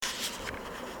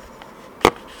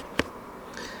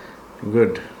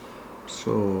Good.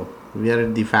 So we are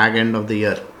at the fag end of the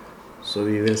year. So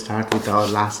we will start with our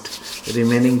last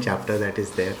remaining chapter that is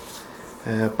there.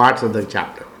 Parts of the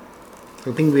chapter.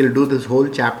 I think we'll do this whole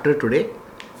chapter today,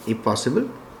 if possible.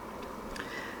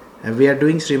 We are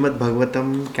doing Srimad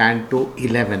Bhagavatam, Canto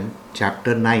 11,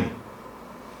 Chapter 9.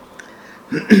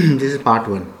 This is part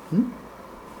 1.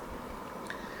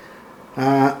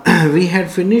 We had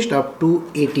finished up to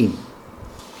 18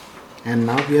 and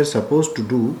now we are supposed to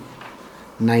do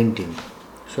 19.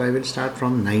 So I will start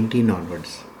from 19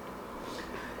 onwards.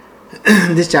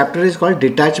 This chapter is called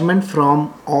Detachment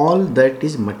from All That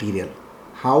is Material.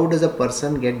 How does a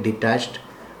person get detached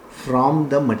from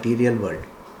the material world?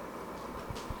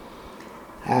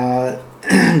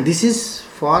 This is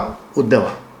for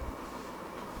Uddhava.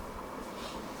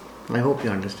 I hope you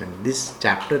understand. This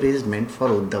chapter is meant for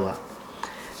Uddhava.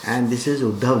 And this is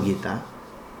Uddhav Gita.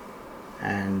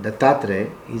 And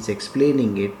Dattatreya is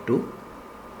explaining it to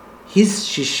his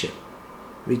Shishya,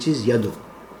 which is Yadu.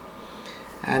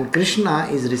 And Krishna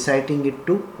is reciting it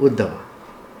to Uddhava.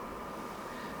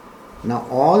 Now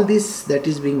all this that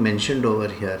is being mentioned over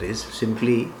here is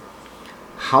simply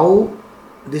how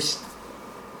this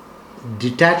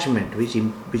detachment, which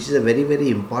is a very, very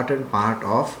important part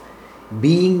of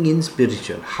being in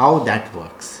spiritual, how that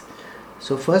works.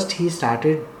 So first he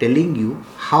started telling you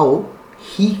how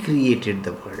he created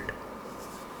the world.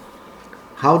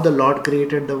 How the Lord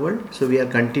created the world. So we are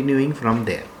continuing from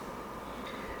there.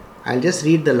 I'll just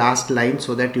read the last line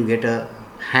so that you get a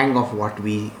hang of what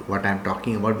I'm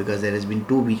talking about, because there has been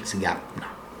 2 weeks gap now.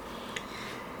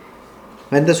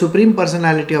 When the Supreme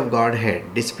Personality of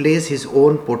Godhead displays His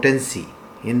own potency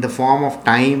in the form of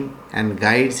time and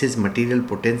guides His material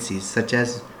potencies, such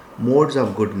as modes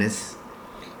of goodness,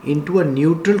 into a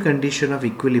neutral condition of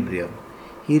equilibrium,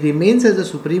 He remains as the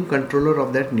supreme controller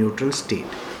of that neutral state,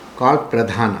 called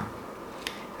Pradhana,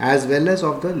 as well as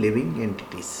of the living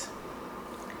entities.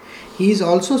 He is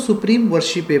also supreme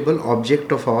worshipable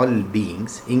object of all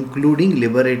beings, including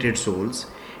liberated souls,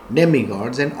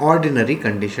 demigods and ordinary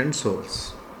conditioned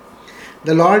souls.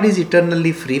 The Lord is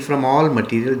eternally free from all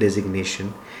material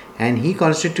designation, and He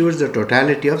constitutes the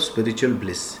totality of spiritual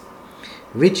bliss,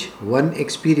 which one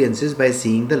experiences by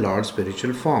seeing the Lord's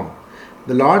spiritual form.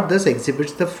 The Lord thus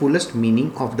exhibits the fullest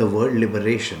meaning of the word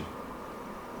liberation.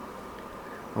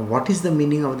 What is the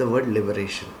meaning of the word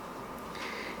liberation?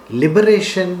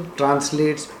 Liberation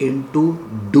translates into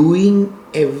doing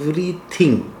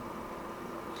everything.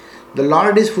 The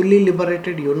Lord is fully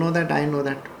liberated, you know that, I know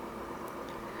that.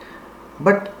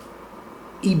 But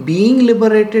being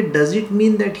liberated, does it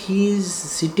mean that He is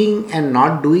sitting and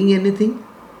not doing anything?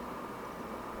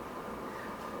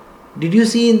 Did you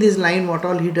see in this line what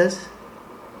all He does?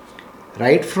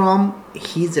 Right from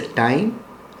His time,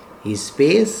 His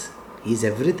space, His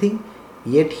everything,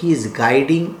 yet He is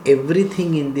guiding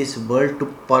everything in this world to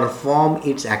perform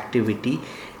its activity,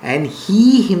 and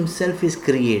He Himself is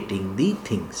creating the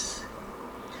things.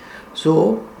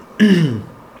 So,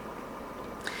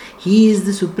 He is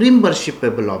the supreme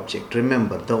worshipable object.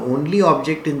 Remember, the only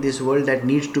object in this world that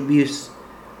needs to be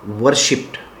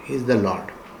worshipped is the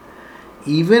Lord.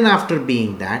 Even after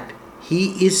being that,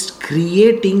 He is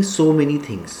creating so many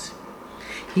things.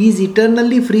 He is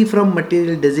eternally free from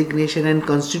material designation and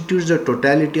constitutes the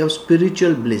totality of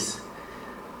spiritual bliss.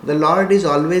 The Lord is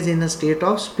always in a state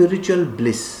of spiritual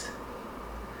bliss.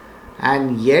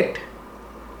 And yet,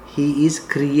 He is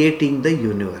creating the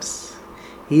universe.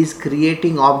 He is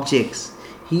creating objects.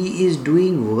 He is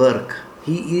doing work.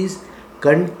 He is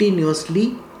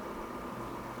continuously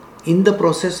in the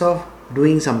process of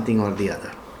doing something or the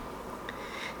other.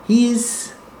 He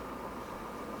is...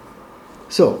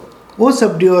 So, O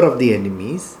subduer of the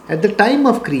enemies, at the time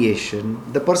of creation,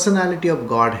 the personality of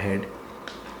Godhead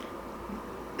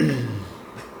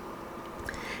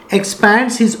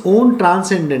expands His own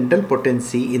transcendental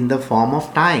potency in the form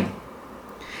of time,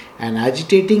 and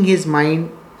agitating His mind,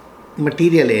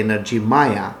 material energy,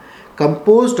 Maya,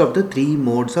 composed of the 3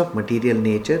 modes of material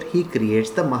nature, He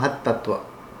creates the Mahat Tattva.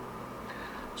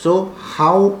 So,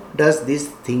 how does this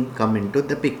thing come into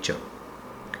the picture?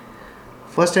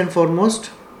 First and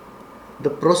foremost, the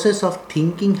process of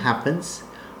thinking happens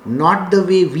not the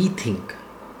way we think.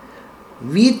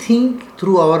 We think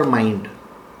through our mind.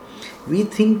 We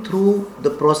think through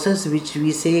the process which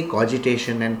we say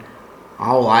cogitation and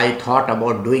how I thought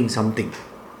about doing something.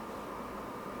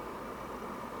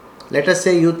 Let us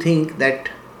say you think that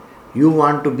you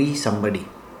want to be somebody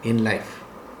in life.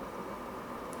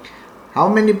 How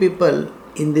many people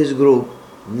in this group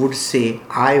would say,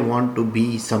 I want to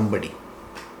be somebody?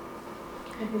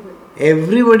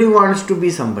 Everybody wants to be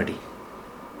somebody.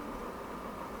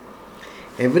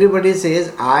 Everybody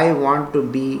says, I want to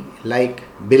be like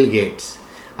Bill Gates.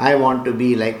 I want to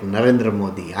be like Narendra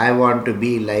Modi. I want to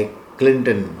be like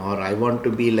Clinton, or I want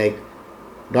to be like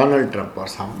Donald Trump, or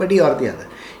somebody or the other.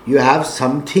 You have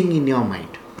something in your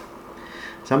mind.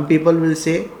 Some people will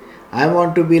say, I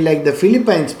want to be like the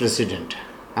Philippines president.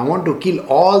 I want to kill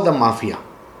all the mafia.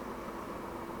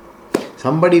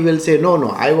 Somebody will say, no,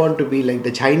 I want to be like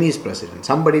the Chinese president.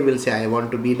 Somebody will say, I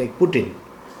want to be like Putin.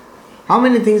 How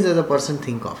many things does a person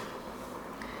think of?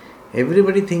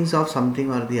 Everybody thinks of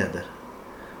something or the other.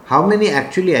 How many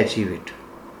actually achieve it?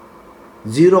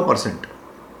 0%.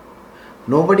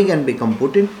 Nobody can become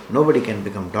Putin. Nobody can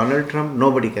become Donald Trump.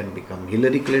 Nobody can become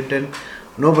Hillary Clinton.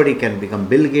 Nobody can become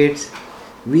Bill Gates.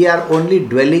 We are only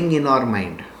dwelling in our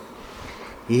mind.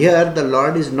 Here the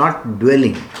Lord is not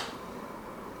dwelling.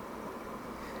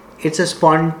 It's a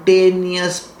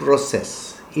spontaneous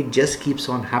process. It just keeps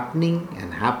on happening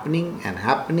and happening and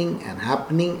happening and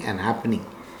happening and happening.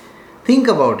 Think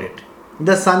about it.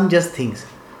 The sun just thinks,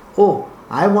 oh,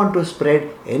 I want to spread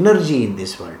energy in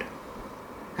this world.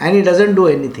 And it doesn't do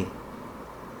anything.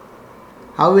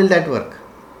 How will that work?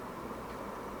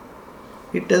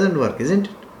 It doesn't work, isn't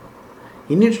it?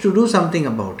 He needs to do something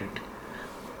about it.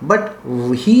 But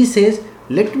he says,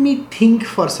 let me think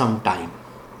for some time.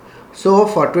 So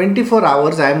for 24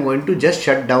 hours I am going to just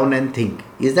shut down and think.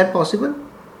 Is that possible?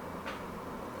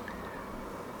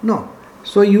 No.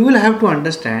 So you will have to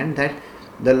understand that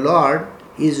the Lord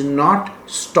is not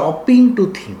stopping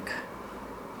to think.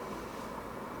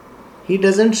 He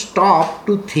doesn't stop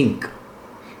to think.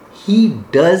 He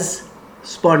does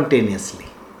spontaneously.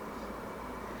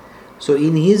 So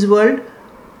in His world,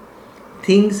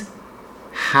 things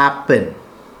happen.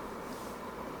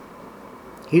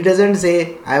 He doesn't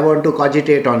say, I want to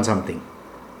cogitate on something.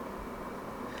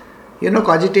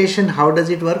 Cogitation, how does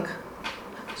it work?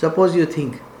 Suppose you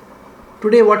think,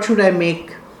 today what should I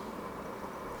make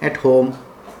at home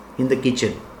in the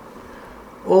kitchen?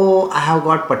 Oh, I have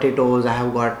got potatoes, I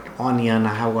have got onion,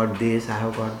 I have got this, I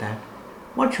have got that.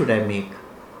 What should I make?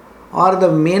 Or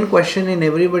the main question in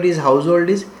everybody's household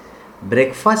is,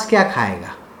 breakfast kya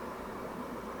khayega?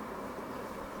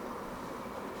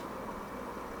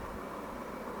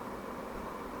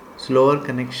 Slower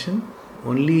connection,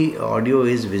 only audio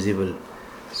is visible.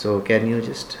 So can you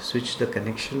just switch the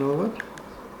connection over?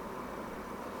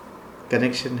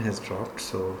 Connection has dropped,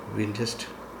 so we'll just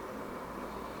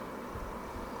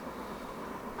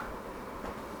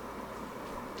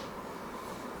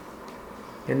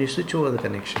can you switch over the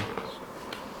connection?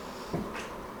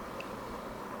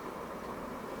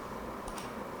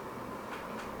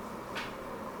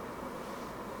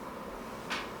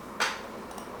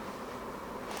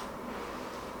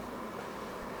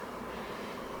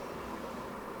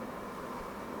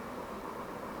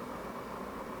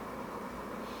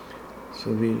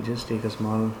 So we'll just take a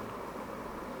small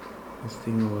this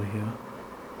thing over here.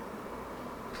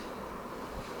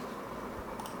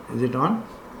 Is it on?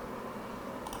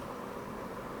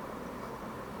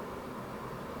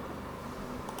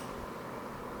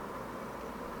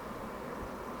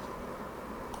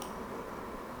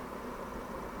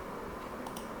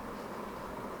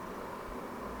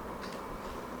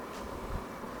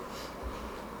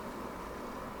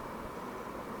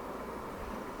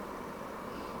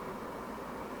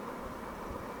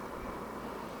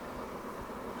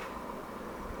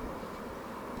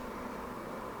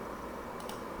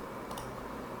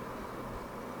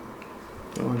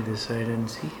 On this side and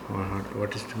see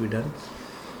what is to be done.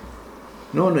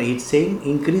 No, it's saying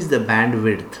increase the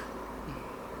bandwidth.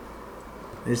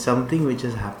 There is something which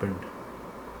has happened.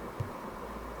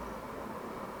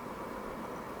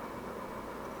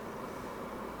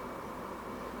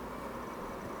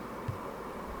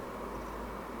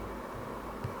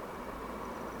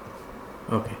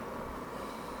 Okay.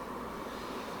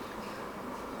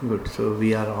 Good. So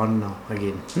we are on now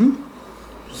again.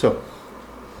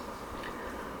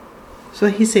 So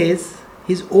he says,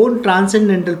 his own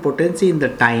transcendental potency in the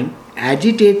time,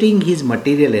 agitating his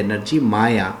material energy,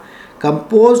 Maya,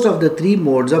 composed of the three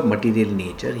modes of material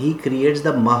nature, he creates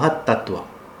the Mahat Tattva.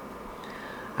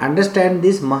 Understand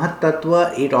this Mahat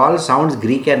Tattva, it all sounds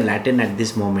Greek and Latin at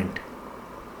this moment.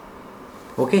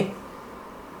 Okay?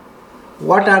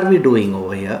 What are we doing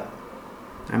over here?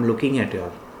 I am looking at you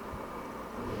all.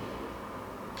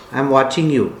 I am watching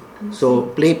you. So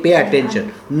pay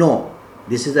attention. No.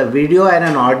 This is a video and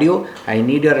an audio. I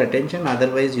need your attention,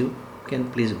 otherwise you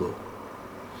can please go.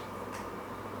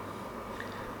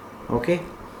 Okay?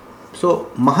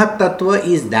 So Mahat Tattva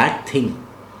is that thing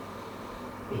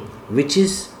which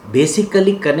is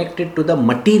basically connected to the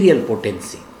material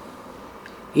potency.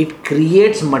 it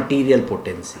creates material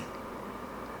potency.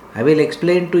 I will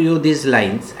explain to you these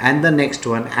lines and the next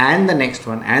one and the next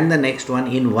one and the next one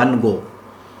in one go.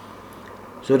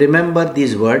 So remember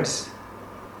these words.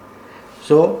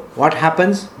 So what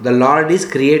happens? The Lord is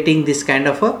creating this kind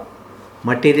of a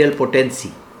material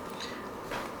potency,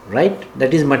 right?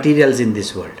 That is materials in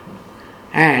this world.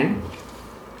 And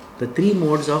the three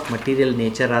modes of material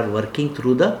nature are working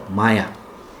through the Maya.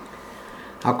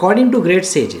 According to great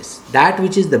sages, that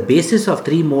which is the basis of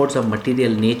three modes of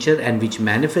material nature and which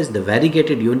manifests the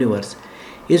variegated universe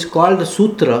is called the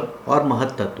Sutra or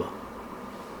Mahat Tattva.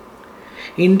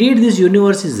 Indeed, this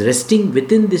universe is resting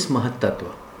within this Mahat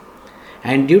Tattva,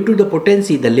 and due to the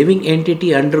potency, the living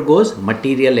entity undergoes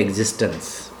material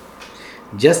existence.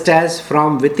 Just as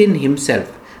from within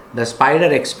himself, the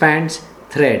spider expands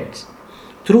threads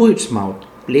through its mouth,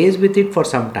 plays with it for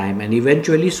some time, and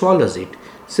eventually swallows it.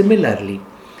 Similarly,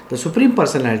 the Supreme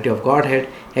Personality of Godhead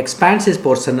expands his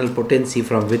personal potency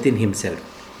from within himself.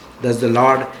 Thus, the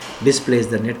Lord displays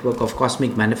the network of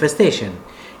cosmic manifestation,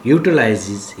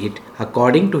 utilizes it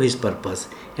according to his purpose,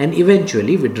 and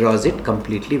eventually withdraws it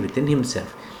completely within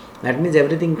himself. That means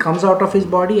everything comes out of his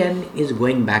body and is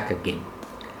going back again.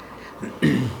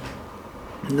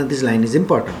 Now, this line is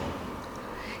important.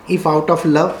 If out of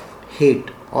love,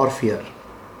 hate, or fear,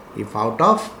 if out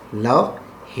of love,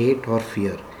 hate, or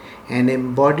fear, an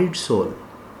embodied soul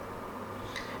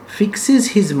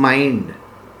fixes his mind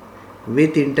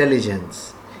with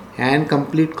intelligence and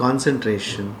complete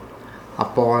concentration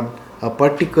upon a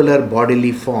particular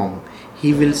bodily form,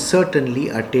 he will certainly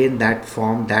attain that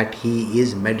form that he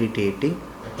is meditating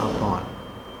upon.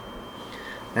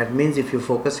 That means if you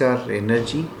focus your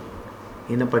energy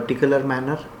in a particular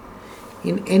manner,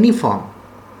 in any form,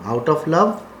 out of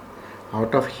love,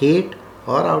 out of hate,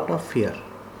 or out of fear,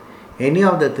 any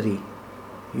of the three,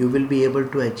 you will be able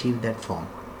to achieve that form.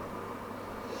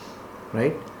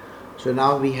 Right? So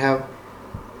now we have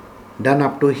done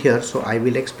up to here, so I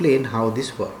will explain how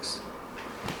this works.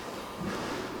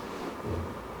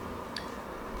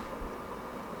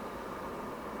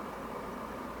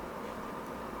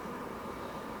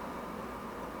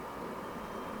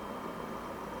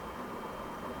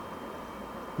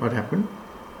 What happened?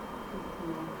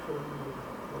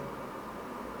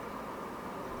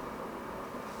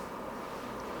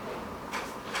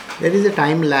 There is a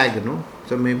time lag, no?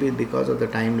 So maybe because of the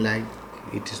time lag,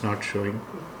 it is not showing.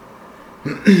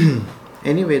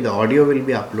 Anyway, the audio will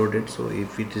be uploaded. So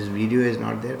if it is video is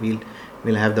not there,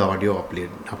 we'll have the audio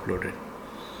uploaded.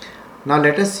 Now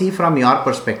let us see from your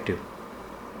perspective.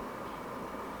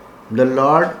 The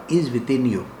Lord is within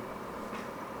you.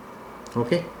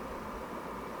 Okay?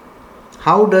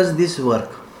 How does this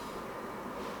work?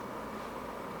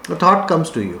 The thought comes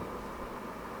to you.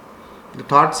 The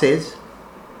thought says,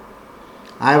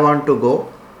 I want to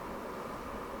go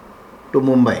to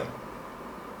Mumbai.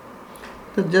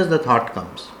 So just the thought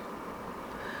comes.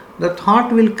 The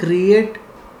thought will create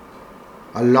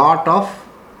a lot of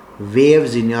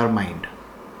waves in your mind.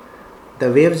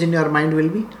 The waves in your mind will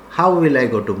be, how will I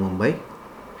go to Mumbai?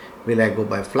 Will I go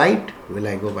by flight? Will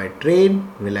I go by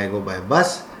train? Will I go by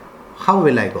bus? How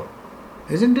will I go?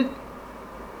 Isn't it?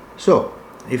 So,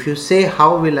 if you say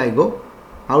how will I go,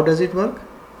 how does it work?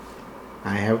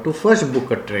 I have to first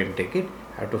book a train ticket,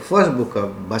 I have to first book a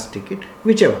bus ticket,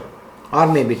 whichever, or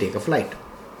maybe take a flight.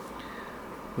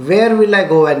 Where will I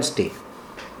go and stay?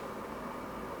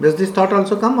 Does this thought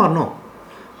also come or no?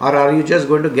 Or are you just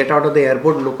going to get out of the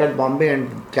airport, look at Bombay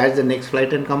and catch the next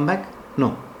flight and come back?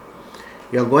 No.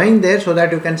 You are going there so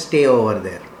that you can stay over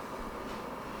there.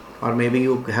 Or maybe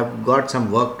you have got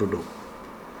some work to do.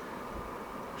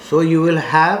 So you will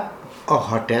have a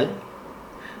hotel.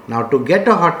 Now to get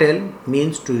a hotel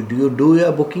means do you do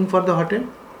a booking for the hotel?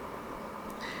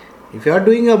 If you are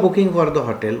doing a booking for the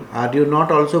hotel, are you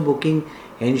not also booking,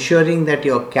 ensuring that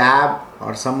your cab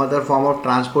or some other form of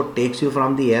transport takes you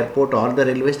from the airport or the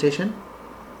railway station?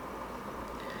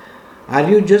 Are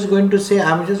you just going to say,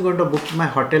 I'm just going to book my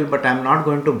hotel, but I'm not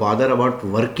going to bother about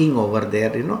working over there,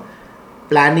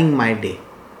 planning my day.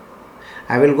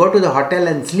 I will go to the hotel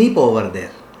and sleep over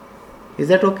there. Is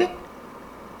that okay?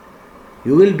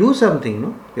 You will do something,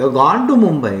 no? You have gone to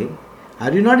Mumbai.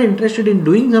 Are you not interested in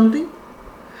doing something?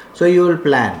 So you will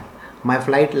plan. My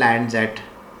flight lands at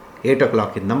 8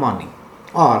 o'clock in the morning.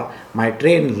 Or my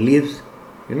train leaves,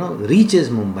 reaches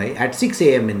Mumbai at 6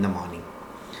 a.m. in the morning.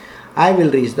 I will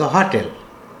reach the hotel.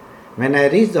 When I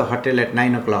reach the hotel at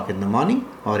 9 o'clock in the morning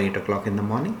or 8 o'clock in the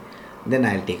morning, then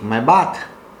I will take my bath.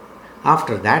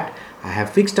 After that, I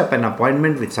have fixed up an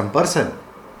appointment with some person.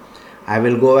 I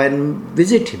will go and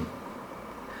visit him.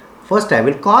 First, I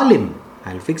will call him.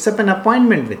 I'll fix up an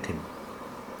appointment with him.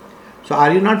 So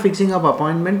are you not fixing up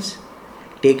appointments?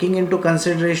 Taking into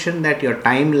consideration that your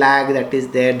time lag that is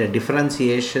there, the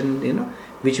differentiation,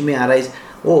 which may arise.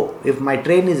 Oh, if my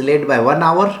train is late by 1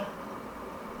 hour,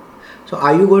 so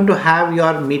are you going to have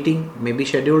your meeting maybe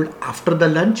scheduled after the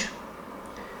lunch?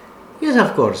 Yes,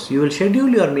 of course, you will schedule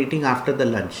your meeting after the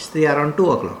lunch, say around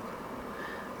 2 o'clock.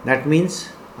 That means,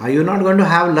 are you not going to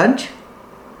have lunch?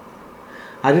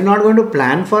 Are you not going to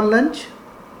plan for lunch?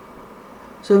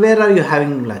 So where are you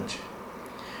having lunch?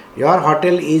 Your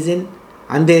hotel is in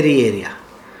Andheri area.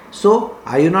 So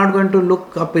are you not going to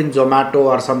look up in Zomato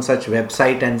or some such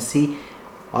website and see,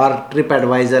 or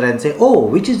TripAdvisor, and say, oh,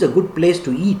 which is a good place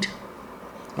to eat?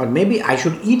 Or maybe I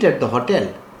should eat at the hotel.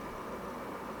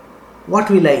 What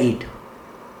will I eat?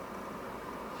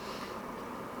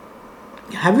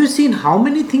 Have you seen how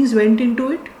many things went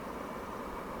into it?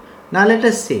 Now let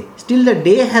us say, still the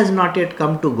day has not yet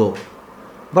come to go.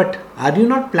 But are you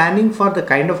not planning for the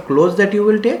kind of clothes that you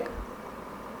will take?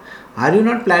 Are you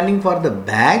not planning for the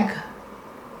bag?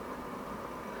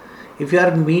 If you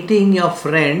are meeting your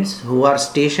friends who are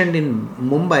stationed in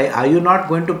Mumbai, are you not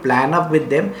going to plan up with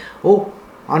them? Oh,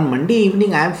 on Monday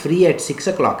evening I am free at 6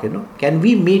 o'clock, Can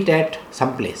we meet at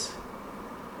some place?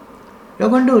 You are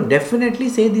going to definitely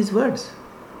say these words.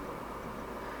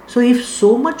 So if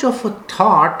so much of a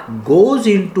thought goes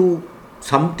into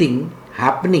something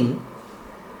happening,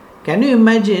 can you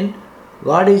imagine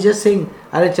God is just saying,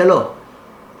 अरे चलो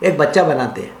एक बच्चा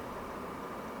बनाते हैं.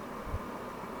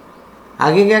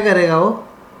 आगे क्या करेगा वो?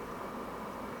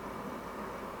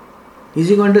 Is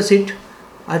he going to sit?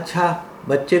 अच्छा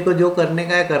बच्चे को जो करने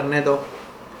का है करने दो.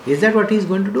 Is that what he is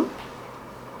going to do?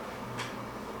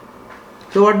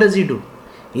 So what does he do?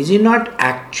 Is he not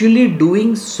actually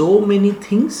doing so many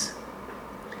things?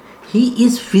 He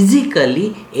is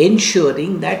physically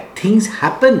ensuring that things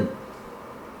happen.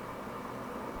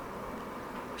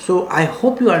 So I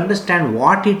hope you understand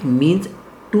what it means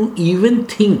to even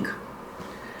think.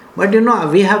 But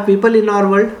we have people in our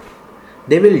world,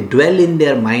 they will dwell in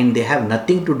their mind, they have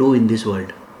nothing to do in this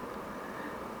world.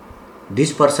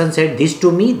 This person said this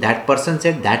to me, that person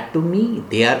said that to me.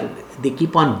 They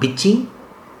keep on bitching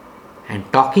and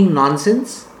talking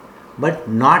nonsense, but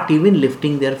not even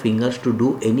lifting their fingers to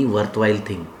do any worthwhile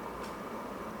thing.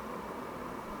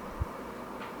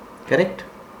 Correct?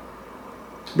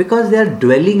 Because they are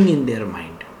dwelling in their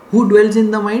mind. Who dwells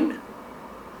in the mind?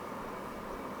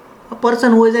 A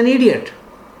person who is an idiot.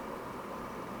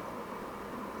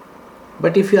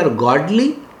 But if you are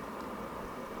godly,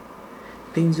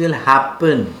 things will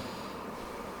happen.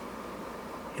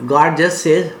 God just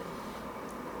says,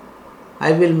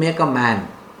 I will make a man.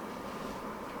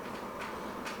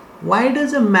 Why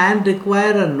does a man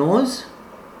require a nose?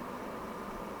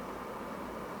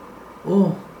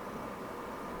 Oh,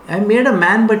 I made a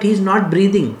man but he is not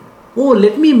breathing. Oh,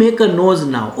 let me make a nose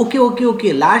now.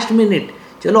 Okay. Last minute.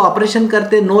 चलो operation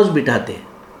करते, knows बिठाते.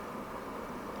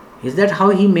 Is that how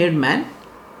he made man?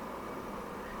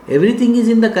 Everything is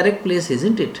in the correct place,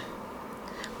 isn't it?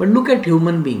 But look at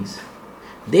human beings.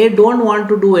 They don't want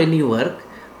to do any work.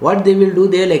 What they will do,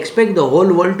 they will expect the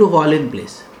whole world to fall in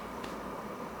place.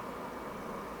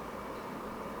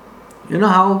 You know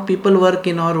how people work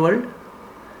in our world?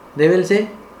 They will say,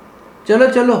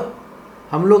 चलो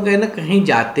हम लोग है ना कहीं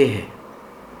जाते हैं.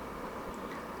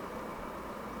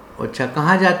 अच्छा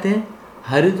कहाँ जाते हैं?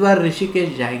 हरिद्वार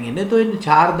ऋषिकेश जाएंगे, नहीं तो इन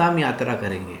 4 धाम यात्रा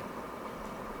करेंगे.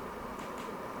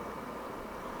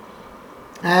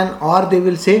 And or they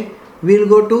will say, we'll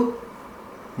go to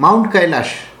Mount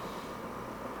Kailash.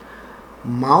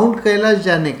 Mount Kailash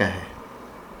जाने का है.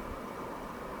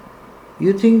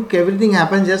 You think everything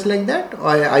happens just like that?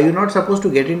 Or are you not supposed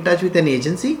to get in touch with an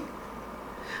agency?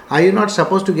 Are you not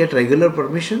supposed to get regular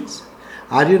permissions?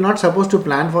 Are you not supposed to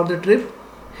plan for the trip?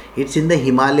 It's in the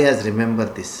Himalayas, remember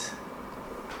this.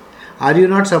 Are you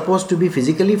not supposed to be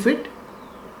physically fit?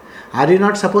 Are you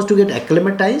not supposed to get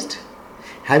acclimatized?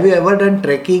 Have you ever done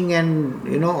trekking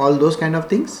and all those kind of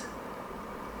things?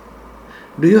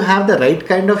 Do you have the right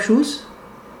kind of shoes?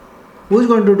 Who is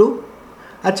going to do?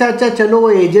 अच्छा चलो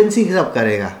वो agency सब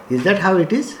करेगा. Is that how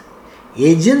it is?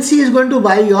 Agency is going to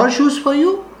buy your shoes for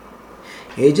you.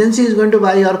 Agency is going to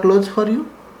buy your clothes for you.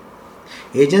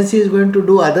 Agency is going to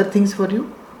do other things for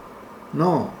you.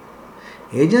 No.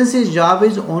 Agency's job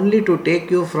is only to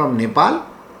take you from Nepal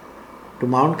to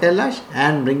Mount Kailash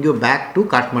and bring you back to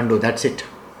Kathmandu. That's it.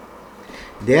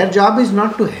 Their job is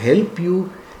not to help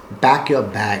you pack your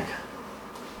bag.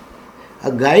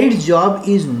 A guide's job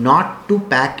is not to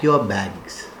pack your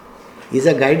bags. Is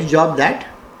a guide's job that?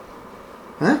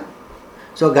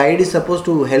 So a guide is supposed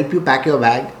to help you pack your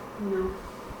bag? No.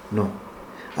 No.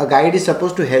 A guide is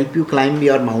supposed to help you climb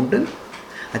your mountain.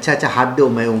 अच्छा अच्छा हाथ दो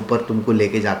मैं ऊपर तुमको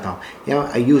लेके जाता हूँ.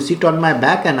 You sit on my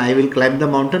back and I will climb the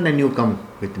mountain and you come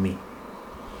with me.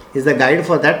 Is the guide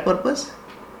for that purpose?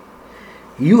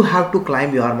 You have to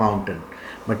climb your mountain,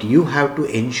 but you have to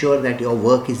ensure that your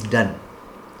work is done.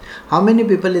 How many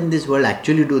people in this world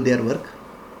actually do their work?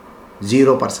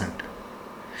 0%.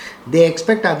 They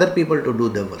expect other people to do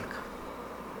the work.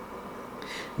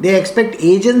 They expect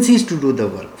agencies to do the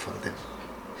work for them.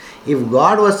 If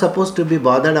God was supposed to be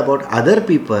bothered about other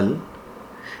people,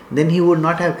 then He would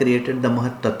not have created the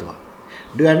Mahat Tattva.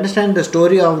 Do you understand the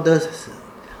story of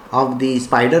the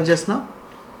spider just now?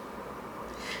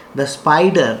 The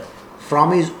spider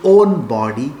from his own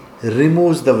body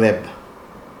removes the web.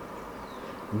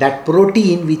 That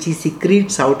protein which he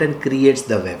secretes out and creates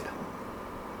the web.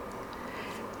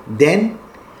 Then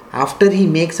after he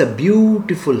makes a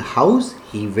beautiful house,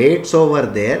 he waits over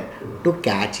there to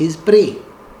catch his prey.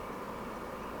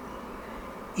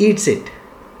 Eats it.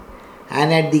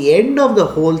 And at the end of the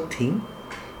whole thing,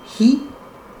 he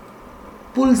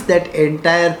pulls that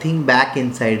entire thing back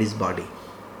inside his body.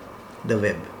 The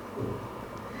web.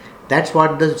 That's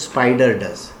what the spider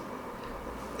does.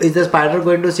 Is the spider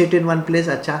going to sit in one place?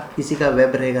 अच्छा किसी का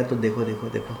web रहेगा तो देखो देखो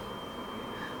देखो.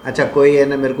 अच्छा कोई है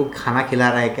ना मेरे को खाना खिला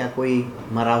रहा है क्या, कोई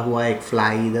मरा हुआ एक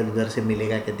फ्लाई इधर उधर से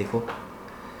मिलेगा क्या, देखो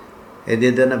ये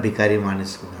दे देना भिखारी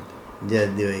मानस को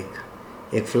दो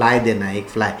एक फ्लाई देना, एक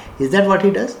fly. Is that what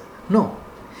he does? No,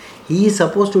 he is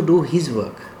suppose to do his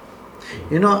work.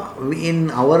 You know in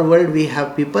our world we have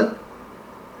people,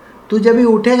 तू जब भी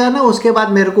उठेगा ना उसके बाद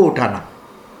मेरे को उठाना.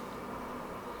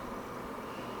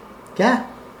 क्या?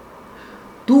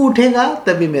 तू उठेगा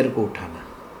तभी मेरे को उठाना,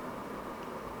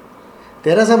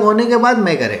 तेरा सब होने के बाद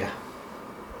मैं करेगा.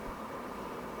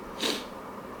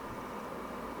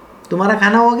 तुम्हारा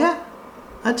खाना हो गया?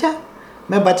 अच्छा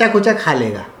मैं बचा कुचा खा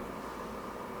लेगा.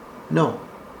 No,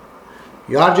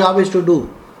 your job is to do.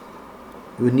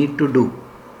 You need to do.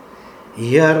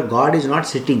 Here God is not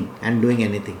sitting and doing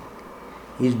anything,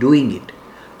 he is doing it.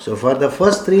 So for the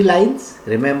first 3 lines,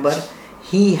 remember,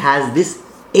 he has this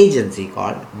agency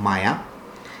called Maya,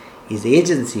 his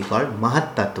agency called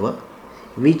Mahat Tattva,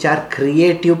 which are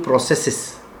creative processes,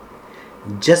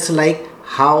 just like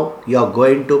how you are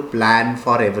going to plan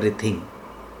for everything.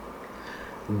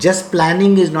 Just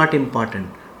planning is not important,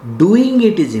 doing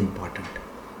it is important.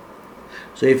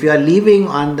 So if you are leaving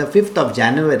on the 5th of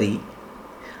January,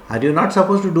 are you not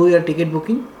supposed to do your ticket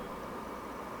booking?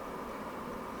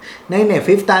 नहीं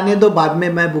 5th आने दो, बाद में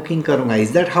मैं booking करूँगा.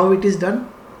 Is that how it is done?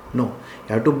 No,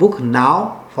 you have to book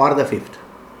now for the 5th.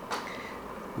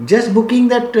 Just booking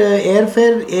that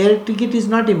air ticket is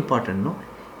not important, no.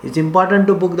 It's important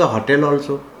to book the hotel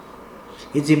also.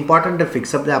 It's important to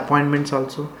fix up the appointments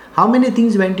also. How many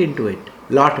things went into it?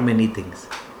 Many things.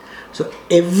 So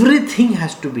everything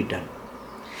has to be done.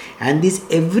 And this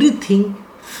everything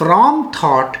from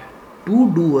thought to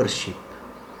doership.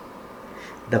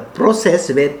 The process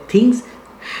where things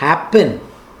happen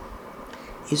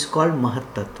is called Mahat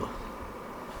Tattva.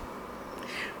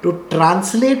 To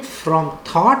translate from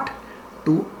thought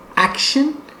to action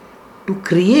to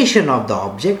creation of the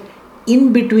object,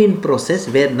 in between process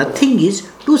where nothing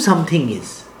is to something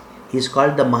is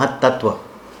called the Mahat Tattva.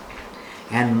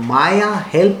 And Maya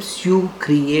helps you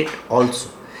create also,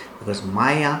 because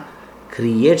Maya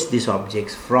creates these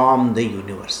objects from the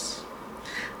universe.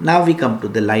 Now we come to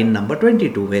the line number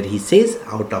 22, where he says,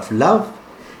 out of love,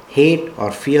 hate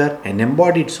or fear, an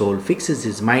embodied soul fixes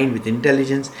his mind with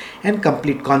intelligence and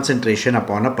complete concentration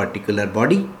upon a particular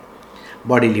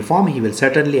bodily form. He will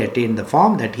certainly attain the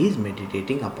form that he is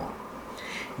meditating upon.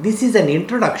 This is an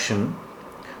introduction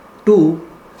to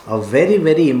a very,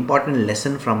 very important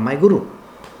lesson from my Guru.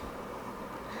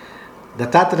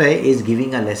 Dattatreya is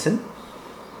giving a lesson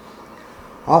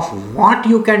of what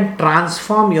you can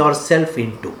transform yourself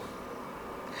into.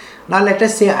 Now let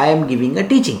us say I am giving a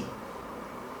teaching.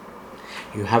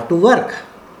 You have to work.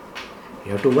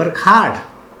 You have to work hard.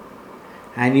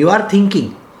 And you are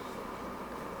thinking.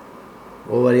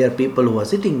 Over here people who are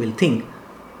sitting will think,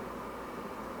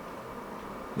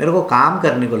 मेरे को काम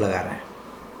करने को लगा रहा है.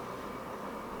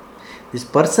 This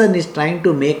person is trying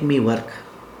to make me work.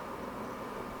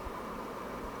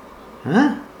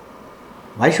 Huh?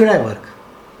 Why should I work?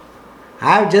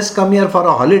 I have just come here for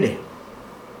a holiday.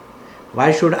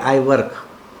 Why should I work?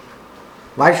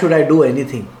 Why should I do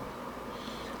anything?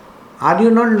 Are you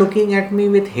not looking at me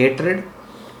with hatred?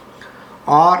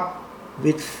 Or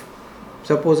with,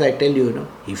 suppose I tell you,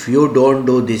 if you don't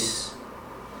do this,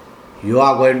 you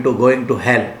are going to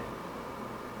hell.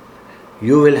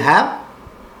 You will have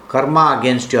karma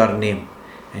against your name.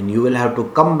 and you will have to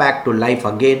come back to life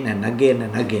again and again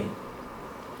and again.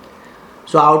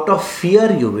 So out of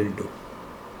fear you will do.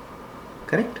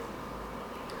 Correct?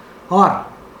 Or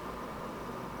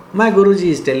my Guruji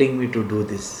is telling me to do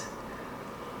this.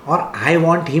 Or I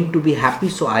want him to be happy,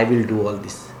 so I will do all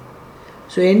this.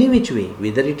 So any which way,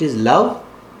 whether it is love,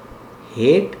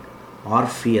 hate or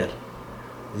fear,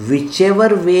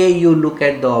 whichever way you look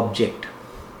at the object,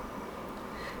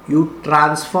 you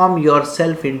transform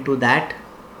yourself into that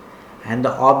and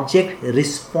the object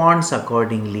responds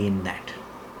accordingly in that.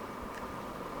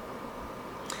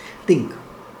 Think.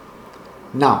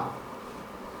 Now,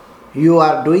 you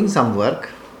are doing some work.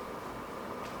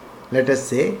 Let us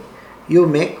say you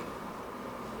make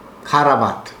khara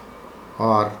bhat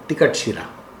और टिकट शिरा.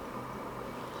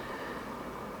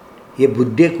 ये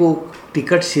बुड्ढे को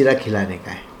ticket शिरा खिलाने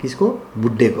का है. किसको?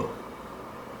 बुड्ढे को.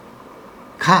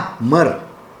 खा मर.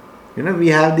 You know, we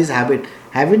have this habit.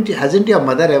 Hasn't your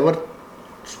mother ever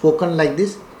spoken like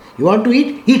this? You want to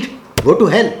eat? Eat. Go to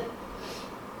hell.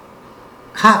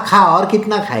 खा और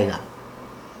कितना खाएगा?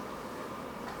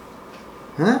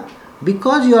 Huh?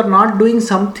 Because you are not doing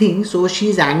something, so she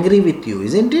is angry with you,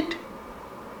 isn't it?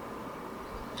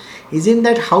 Isn't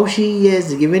that how she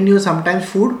has given you sometimes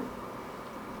food?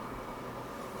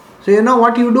 So you know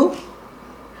what you do?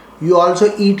 You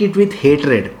also eat it with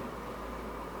hatred.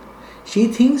 She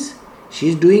thinks she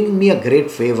is doing me a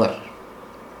great favor.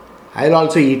 I will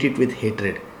also eat it with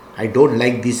hatred. I don't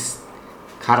like this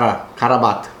khara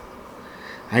bhat.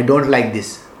 I don't like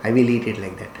this. I will eat it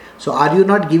like that. So are you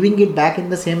not giving it back in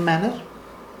the same manner?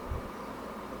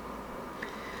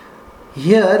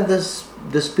 Here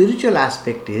the spiritual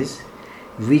aspect is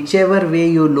whichever way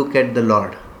you look at the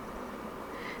Lord,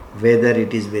 whether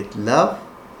it is with love,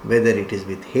 whether it is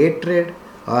with hatred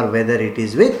or whether it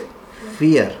is with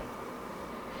fear,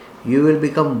 you will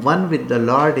become one with the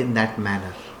Lord in that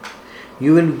manner.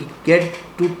 You will get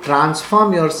to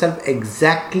transform yourself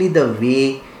exactly the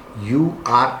way you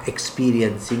are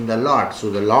experiencing the Lord. So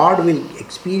the Lord will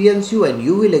experience you and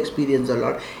you will experience the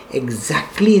Lord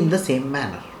exactly in the same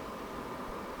manner.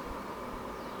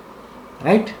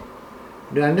 Right?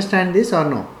 Do you understand this or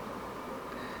no?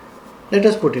 Let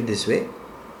us put it this way.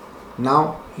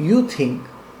 Now you think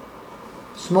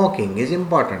smoking is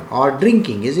important or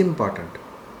drinking is important.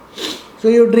 So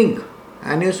you drink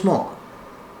and you smoke.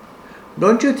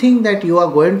 Don't you think that you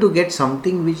are going to get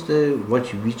something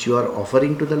which you are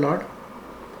offering to the Lord?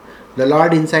 The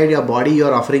Lord inside your body you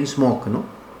are offering smoke, no?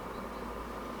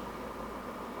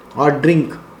 Or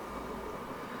drink.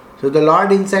 So the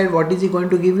Lord inside, what is He going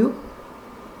to give you?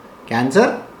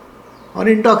 Cancer or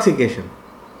intoxication?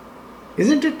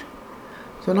 Isn't it?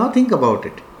 So now think about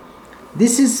it.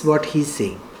 This is what He is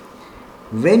saying.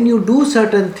 When you do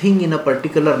certain thing in a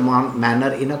particular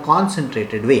manner, in a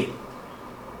concentrated way,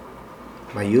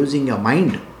 by using your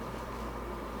mind,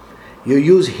 you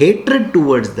use hatred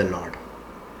towards the Lord,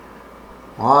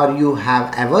 or you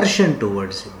have aversion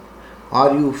towards Him,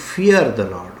 or you fear the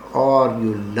Lord, or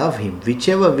you love Him,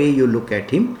 whichever way you look at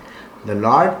Him, the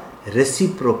Lord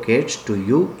reciprocates to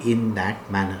you in that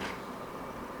manner.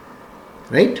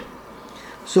 Right?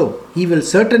 So, He will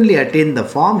certainly attain the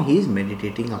form He is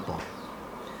meditating upon.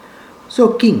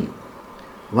 So, king,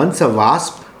 once a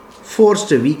wasp,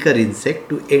 forced a weaker insect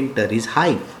to enter his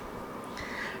hive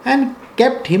and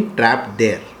kept him trapped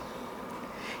there.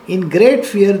 In great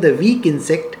fear, the weak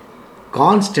insect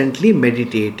constantly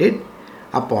meditated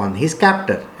upon his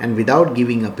captor, and without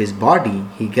giving up his body,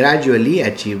 he gradually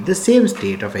achieved the same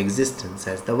state of existence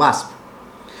as the wasp.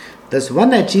 Thus,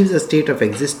 one achieves a state of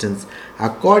existence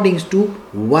according to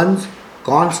one's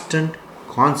constant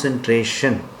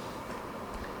concentration.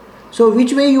 So,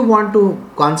 which way you want to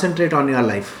concentrate on your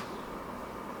life?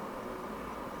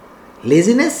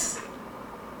 Laziness?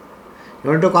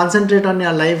 You want to concentrate on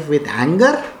your life with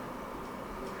anger?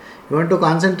 You want to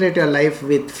concentrate your life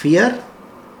with fear?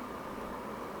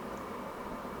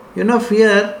 You know,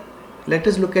 fear, let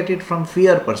us look at it from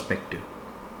fear perspective.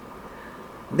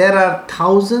 There are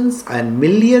thousands and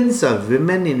millions of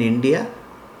women in India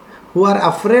who are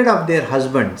afraid of their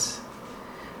husbands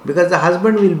because the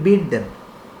husband will beat them.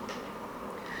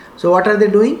 So what are they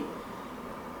doing?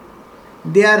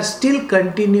 They are still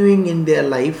continuing in their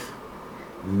life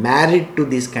married to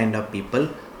these kind of people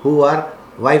who are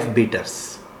wife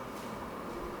beaters.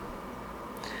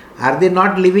 Are they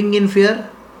not living in fear?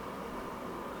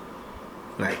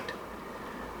 Right.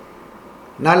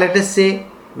 Now let us say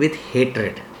with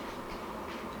hatred.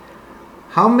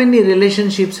 How many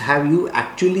relationships have you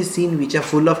actually seen which are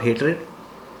full of hatred?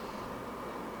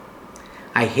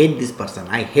 I hate this person,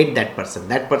 I hate that person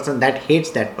that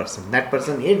hates that person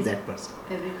hates that person.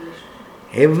 Every relationship.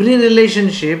 Every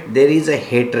relationship there is a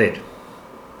hatred.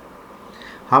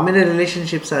 How many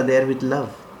relationships are there with love?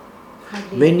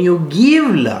 When you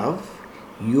give love,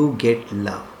 you get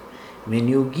love. When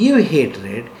you give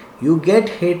hatred, you get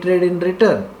hatred in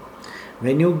return.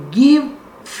 When you give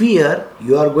fear,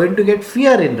 you are going to get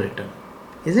fear in return.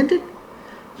 Isn't it?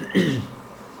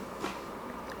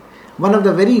 One of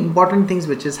the very important things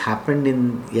which has happened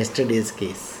in yesterday's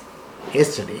case.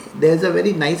 Yesterday, there is a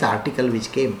very nice article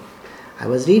which came. I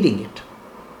was reading it.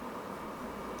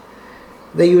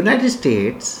 The United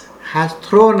States has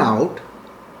thrown out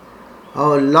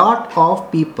a lot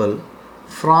of people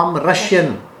from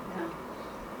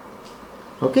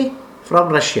from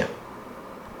Russia.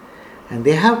 And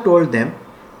they have told them,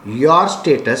 your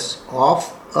status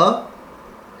of a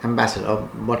ambassador or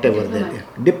whatever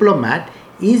diplomat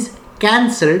is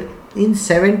cancelled in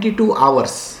 72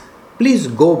 hours. Please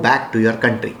go back to your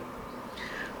country.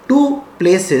 2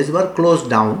 places were closed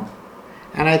down,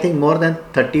 and I think more than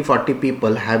 30-40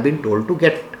 people have been told to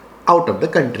get out of the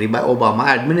country by Obama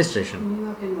administration. New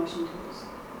York and Washington.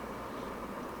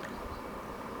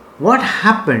 What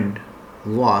happened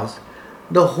was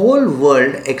the whole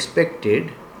world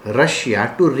expected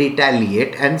Russia to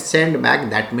retaliate and send back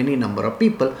that many number of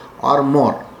people or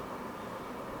more.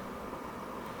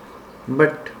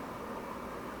 But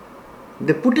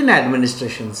the Putin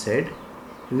administration said,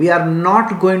 we are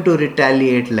not going to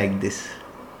retaliate like this.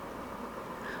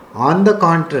 On the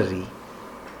contrary,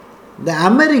 the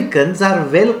Americans are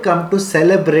welcome to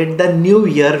celebrate the New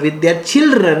Year with their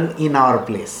children in our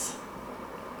place.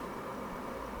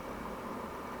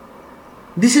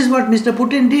 This is what Mr.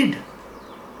 Putin did.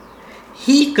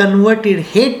 He converted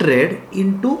hatred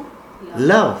into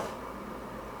love.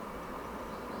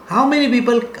 How many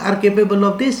people are capable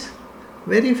of this?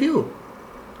 Very few.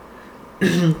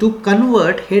 To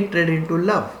convert hatred into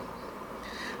love.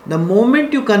 The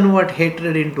moment you convert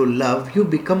hatred into love, you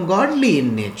become godly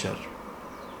in nature.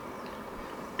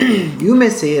 You may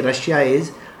say Russia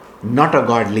is not a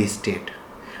godly state,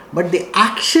 but the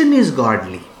action is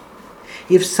godly.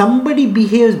 If somebody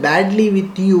behaves badly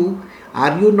with you,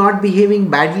 are you not behaving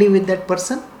badly with that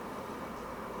person?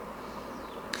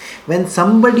 When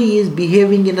somebody is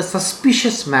behaving in a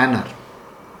suspicious manner,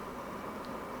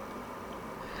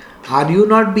 are you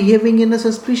not behaving in a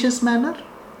suspicious manner?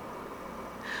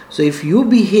 So if you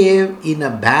behave in a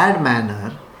bad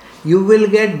manner, you will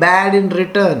get bad in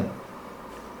return.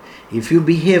 If you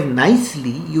behave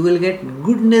nicely, you will get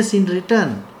goodness in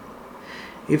return.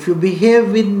 If you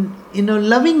behave in a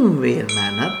loving way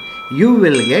manner, you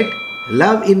will get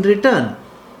love in return.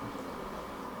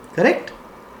 Correct?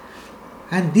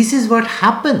 And this is what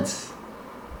happens.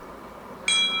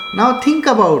 Now think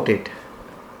about it.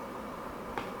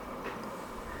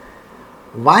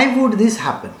 Why would this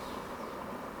happen?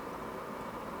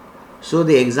 So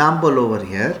the example over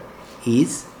here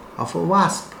is of a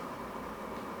wasp.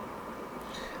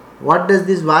 What does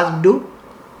this wasp do?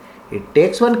 It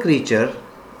takes one creature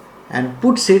and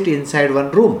puts it inside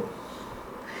one room,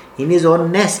 in his own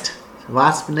nest.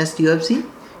 Wasp nest you have seen?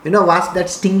 You know wasp, that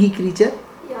stingy creature?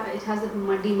 Yeah, it has a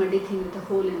muddy thing with a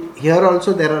hole in it. Here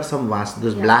also there are some wasps,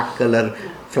 those black color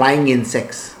flying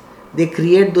insects. They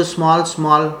create those small,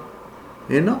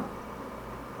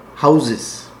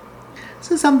 houses.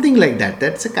 So something like that.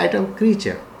 That's a kind of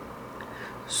creature.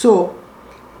 So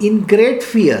in great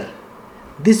fear,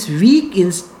 this weak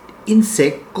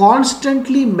insect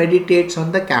constantly meditates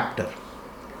on the captor.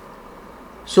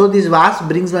 So this wasp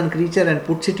brings one creature and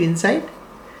puts it inside,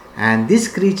 and this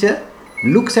creature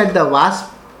looks at the wasp.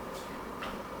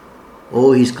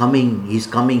 Oh, he's coming, he's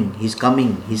coming, he's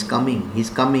coming, he's coming, he's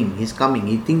coming, he's coming.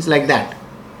 He thinks like that.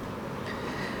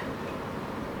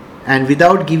 And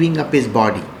without giving up his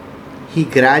body, he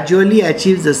gradually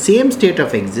achieves the same state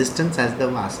of existence as the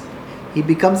wasp. He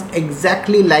becomes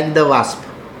exactly like the wasp.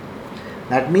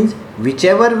 That means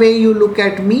whichever way you look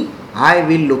at me, I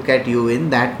will look at you in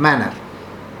that manner.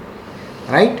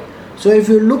 Right? So if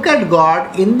you look at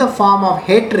God in the form of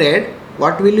hatred,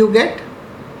 what will you get?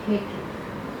 Hatred.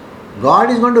 God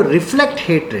is going to reflect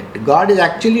hatred. God is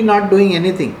actually not doing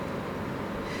anything.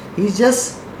 He is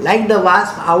just like the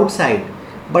wasp outside.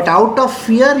 But out of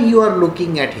fear you are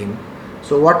looking at him.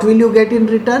 So what will you get in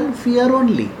return? Fear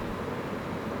only.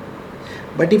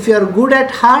 But if you are good at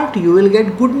heart, you will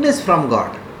get goodness from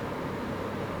God.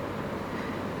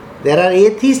 There are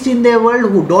atheists in the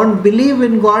world who don't believe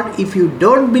in God. If you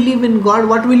don't believe in God,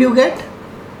 what will you get?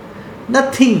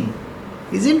 Nothing.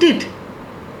 Isn't it?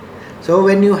 So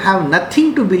when you have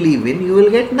nothing to believe in, you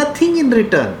will get nothing in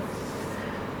return.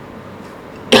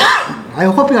 I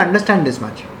hope you understand this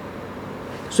much.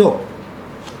 So,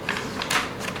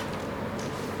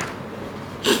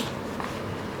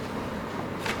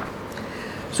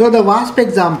 So the wasp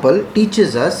example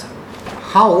teaches us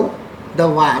how the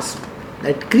wasp,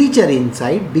 that creature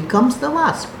inside, becomes the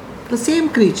wasp, the same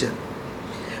creature.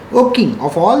 O king,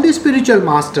 of all the spiritual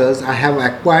masters, I have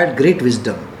acquired great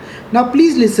wisdom. Now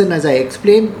please listen as I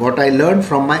explain what I learned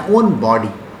from my own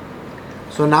body.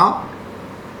 So now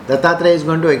Dattatreya is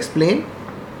going to explain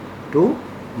to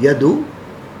Yadu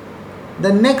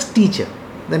the next teacher.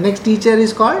 The next teacher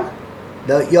is called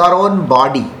your own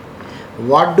body.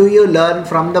 What do you learn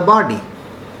from the body?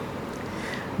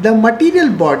 The material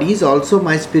body is also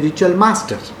my spiritual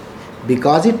master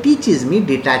because it teaches me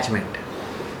detachment.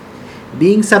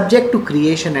 Being subject to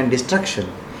creation and destruction,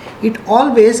 it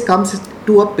always comes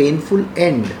to a painful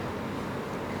end.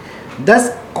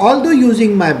 Thus, although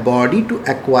using my body to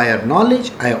acquire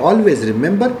knowledge, I always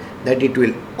remember that it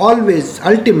will always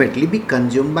ultimately be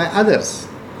consumed by others.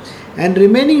 And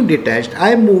remaining detached,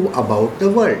 I move about the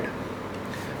world.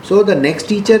 So the next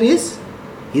teacher is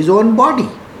his own body.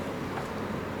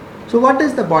 So what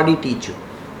does the body teach you?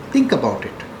 Think about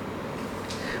it.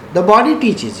 The body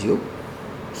teaches you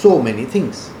so many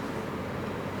things.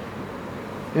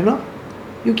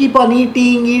 You keep on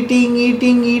eating.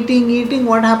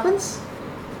 What happens?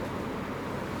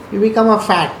 You become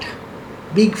a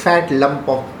big fat lump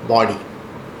of body.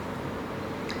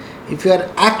 If you are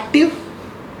active,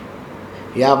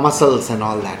 you have muscles and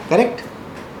all that, correct?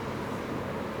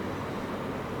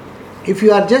 If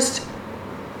you are just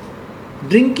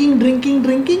drinking,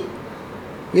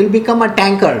 you'll become a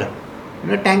tankard.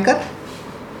 Tankard?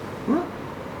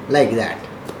 Like that.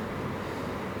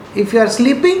 If you are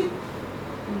sleeping,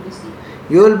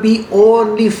 you will be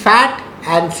only fat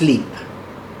and sleep.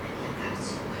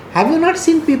 Have you not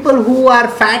seen people who are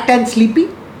fat and sleepy?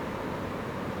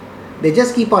 They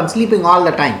just keep on sleeping all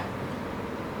the time.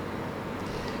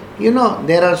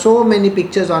 There are so many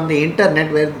pictures on the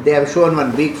internet where they have shown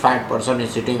one big fat person is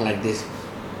sitting like this.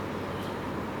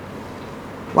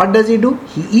 What does he do?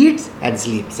 He eats and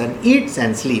sleeps and eats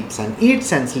and sleeps and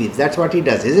eats and sleeps. That's what he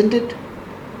does, isn't it?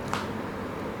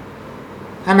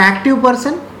 An active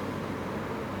person,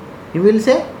 he will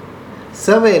say,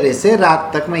 सवेरे से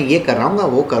रात तक मैं ये कर रहा हूँ,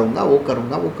 वो करूँगा.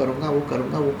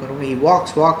 He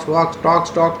walks,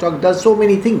 talks, does so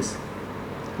many things.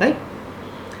 Right?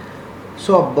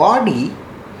 So a body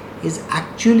is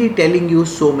actually telling you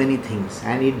so many things,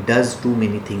 and it does too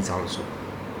many things also.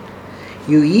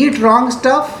 You eat wrong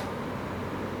stuff,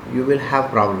 you will have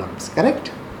problems,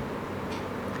 correct?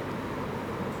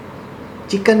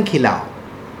 Chicken खिलाओ,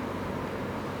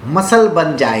 muscle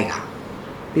बन जाएगा.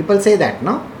 People say that,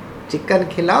 no? Chicken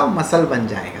खिलाओ muscle बन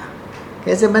जाएगा.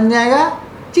 कैसे बन जाएगा?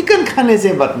 Chicken खाने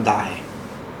से बनता है.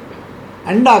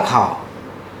 अंडा खाओ,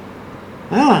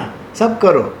 हाँ, सब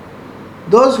करो.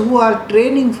 Those who are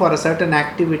training for a certain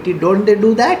activity, don't they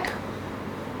do that?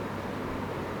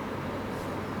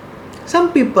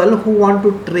 Some people who want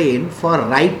to train for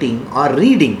writing or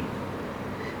reading,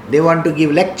 they want to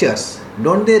give lectures,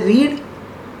 don't they read?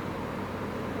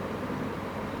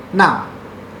 Now,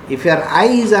 if your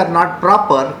eyes are not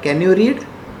proper, can you read?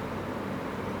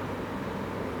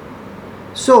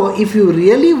 So, if you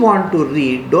really want to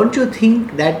read, don't you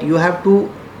think that you have to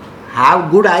have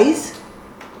good eyes?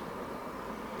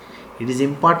 It is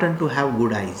important to have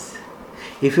good eyes.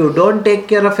 If you don't take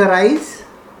care of your eyes,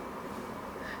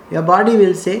 your body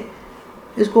will say,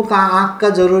 इसको आँख का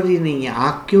ज़रूरी नहीं है,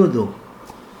 आँख क्यों दो?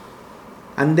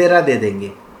 अंधेरा दे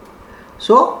देंगे.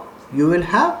 So, you will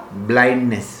have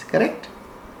blindness, correct?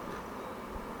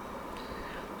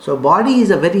 So, body is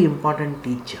a very important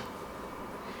teacher.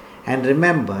 And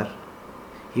remember,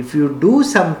 if you do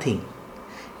something,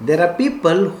 there are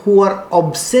people who are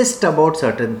obsessed about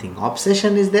certain thing.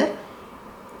 Obsession is there.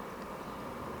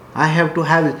 I have to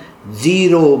have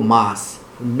zero mass,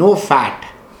 no fat.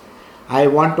 I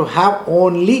want to have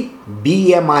only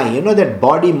BMI, that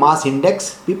body mass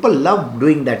index. People love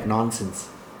doing that nonsense.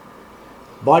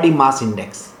 Body mass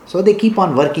index. So they keep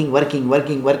on working.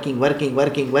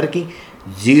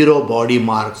 Zero body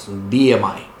mass,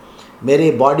 BMI.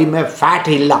 मेरे body में fat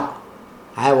हिल्ला.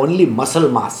 I have only muscle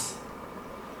mass.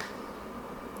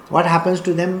 What happens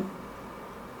to them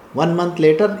 1 month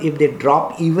later if they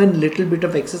drop even little bit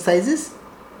of exercises?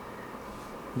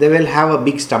 They will have a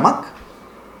big stomach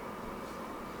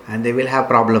and they will have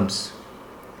problems.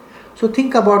 So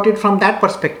think about it from that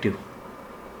perspective.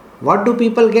 What do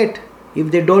people get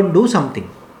if they don't do something?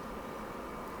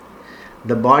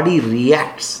 The body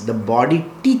reacts. The body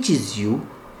teaches you,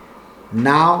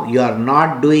 now you are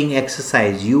not doing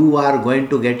exercise, you are going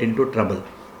to get into trouble.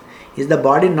 Is the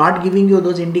body not giving you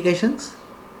those indications?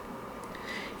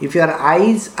 If your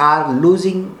eyes are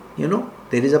losing,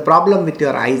 there is a problem with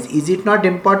your eyes. Is it not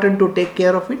important to take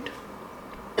care of it?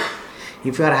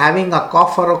 If you are having a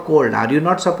cough or a cold, are you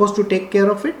not supposed to take care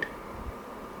of it?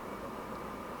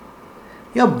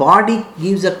 Your body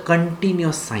gives a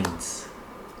continuous signs.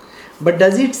 But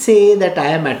does it say that I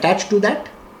am attached to that?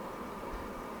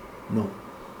 No.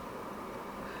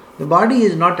 The body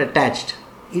is not attached.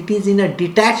 It is in a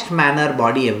detached manner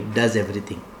body does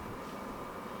everything.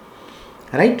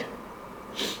 Right?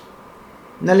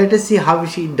 Now let us see how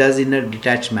she does in a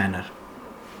detached manner.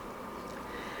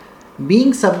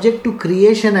 Being subject to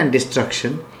creation and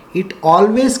destruction, it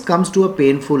always comes to a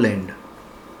painful end.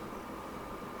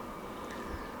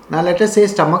 Now let us say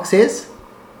stomach says,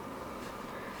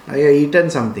 I have eaten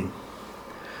something.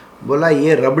 बोला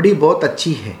ये रबड़ी बहुत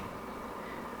अच्छी है.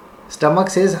 Stomach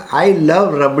says, I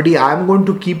love rabdi. I am going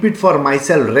to keep it for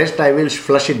myself. Rest I will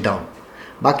flush it down.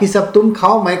 बाकी सब तुम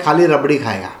खाओ, मैं खाली रबड़ी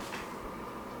खाएगा.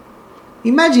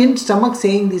 Imagine stomach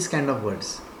saying these kind of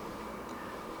words.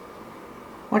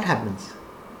 What happens?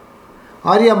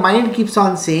 Or your mind keeps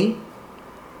on saying,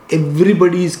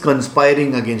 everybody is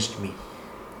conspiring against me.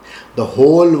 The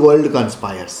whole world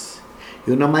conspires.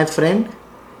 You know my friend?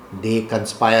 They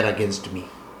conspire against me.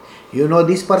 You know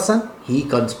this person? He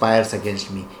conspires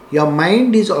against me. Your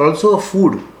mind is also a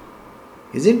food.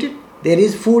 Isn't it? There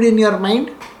is food in your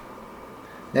mind.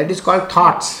 That is called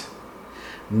thoughts.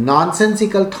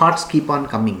 Nonsensical thoughts keep on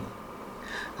coming.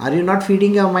 Are you not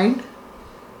feeding your mind?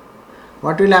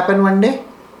 What will happen one day?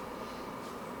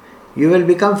 You will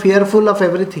become fearful of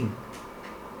everything.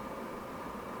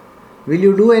 Will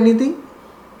you do anything?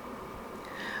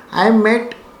 I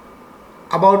met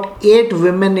about 8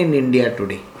 women in India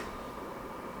today.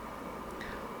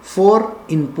 4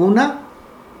 in Pune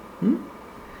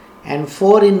and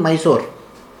 4 in Mysore.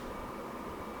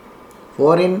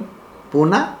 4 in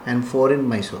Pune and 4 in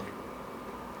Mysore.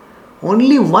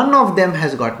 Only one of them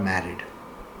has got married.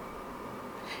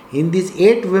 In these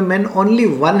 8 women, only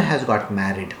one has got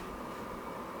married.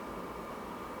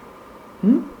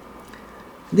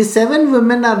 The 7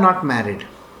 women are not married.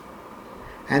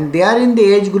 And they are in the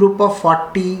age group of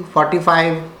 40,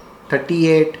 45,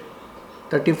 38,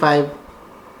 35,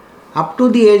 up to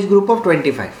the age group of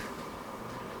 25.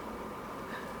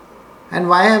 And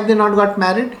why have they not got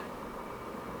married?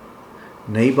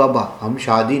 नहीं बाबा, हम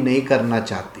शादी नहीं करना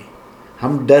चाहते.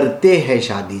 हम डरते हैं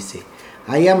शादी से.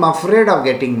 I am afraid of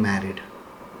getting married.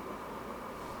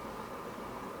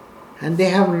 And they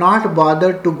have not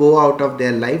bothered to go out of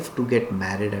their life to get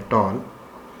married at all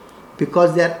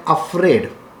because they are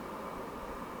afraid.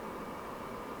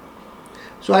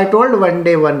 So I told one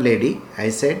day one lady, I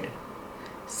said,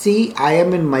 see, I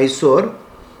am in Mysore.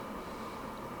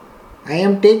 I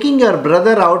am taking your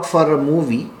brother out for a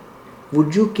movie.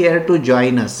 Would you care to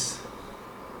join us?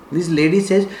 This lady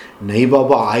says, nahi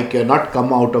baba, I cannot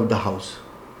come out of the house.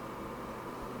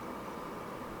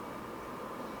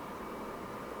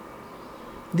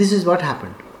 This is what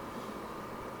happened.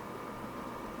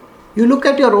 You look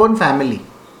at your own family.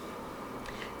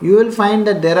 You will find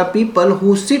that there are people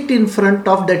who sit in front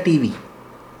of the TV.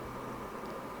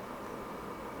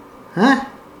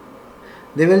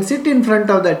 They will sit in front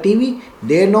of the TV.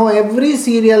 They know every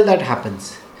serial that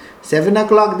happens. 7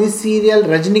 o'clock this serial,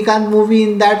 Rajnikant movie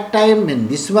in that time, and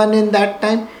this one in that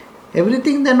time.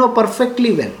 Everything they know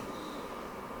perfectly well.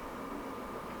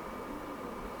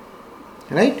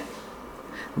 Right?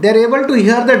 They are able to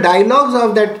hear the dialogues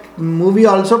of that movie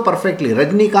also perfectly.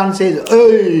 Rajnikant says,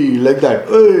 "Hey," like that,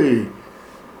 "Hey,"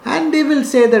 and they will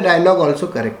say the dialogue also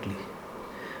correctly.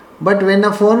 But when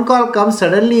a phone call comes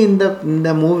suddenly in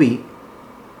the movie,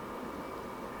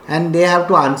 and they have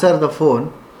to answer the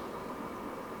phone,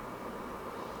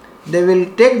 they will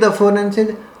take the phone and say,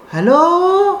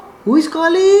 "Hello, who is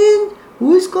calling?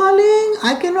 Who is calling?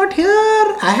 I cannot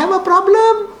hear. I have a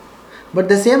problem." But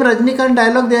the same Rajnikant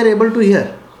dialogue they are able to hear.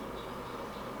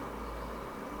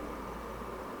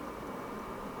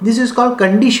 This is called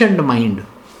conditioned mind.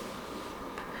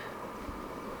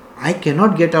 I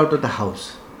cannot get out of the house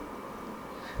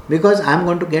because I am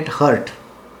going to get hurt.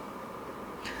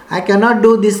 I cannot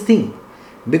do this thing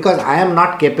because I am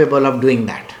not capable of doing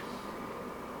that.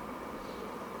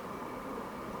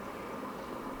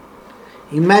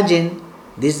 Imagine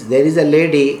this, there is a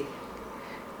lady,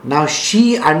 now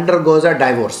she undergoes a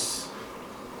divorce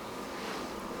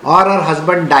or her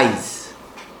husband dies.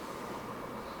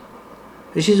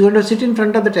 She is going to sit in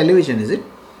front of the television, is it?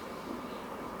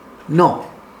 No.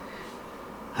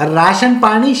 Her ration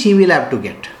pani she will have to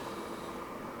get.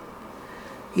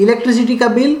 Electricity ka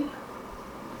bill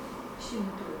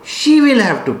she will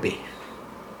have to pay.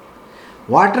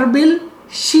 Water bill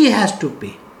she has to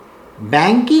pay.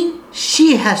 Banking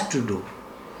she has to do.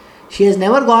 She has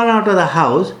never gone out of the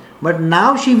house, but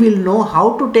now she will know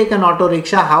how to take an auto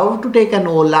rickshaw, how to take an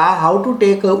Ola, how to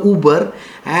take a Uber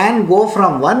and go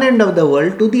from one end of the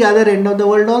world to the other end of the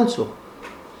world also.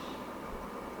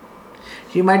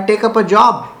 She might take up a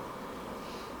job.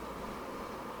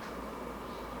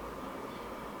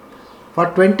 For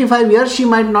 25 years she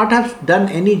might not have done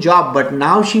any job, but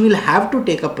now she will have to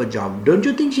take up a job. Don't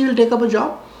you think she will take up a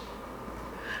job?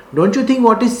 Don't you think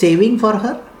what is saving for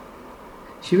her?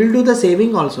 She will do the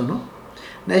saving also, no?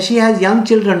 Now she has young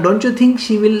children. Don't you think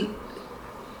she will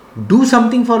do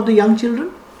something for the young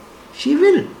children? She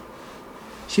will.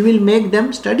 She will make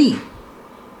them study.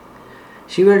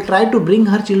 She will try to bring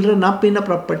her children up in a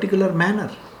particular manner.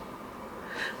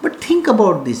 But think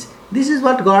about this. This is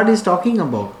what God is talking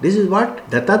about. This is what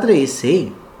Dattatreya is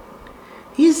saying.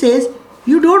 He says,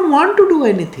 you don't want to do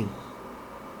anything.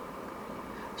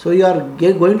 So you are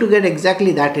going to get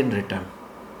exactly that in return.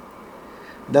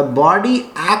 The body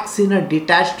acts in a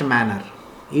detached manner.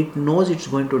 It knows it's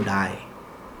going to die.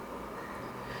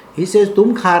 He says,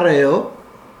 तुम खा रहे हो,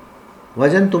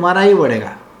 वजन तुम्हारा ही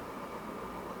बढ़ेगा.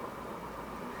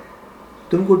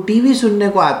 तुमको TV सुनने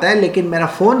को आता है लेकिन मेरा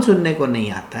फोन सुनने को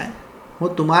नहीं आता है. वो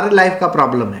तुम्हारे लाइफ का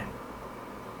प्रॉब्लम है.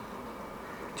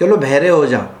 चलो बहरे हो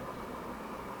जाओ.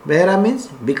 बहरा means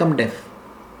become def.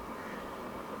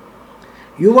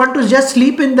 You want to just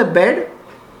sleep in the bed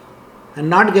and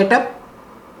not get up?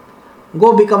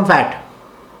 Go become fat.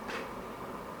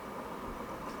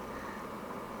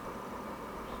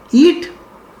 Eat,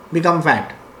 become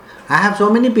fat. I have so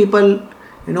many people,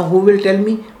 who will tell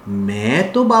me,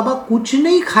 मैं तो बाबा कुछ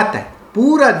नहीं खाता है.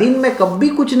 पूरा दिन में कभी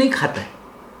कुछ नहीं खाता है.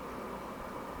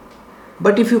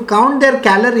 But if you count their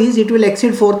calories, it will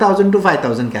exceed 4,000 to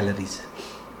 5,000 calories.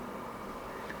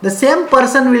 The same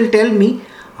person will tell me,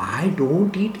 I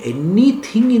don't eat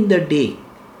anything in the day.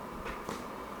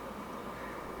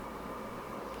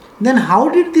 Then how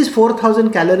did these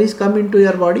 4,000 calories come into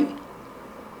your body?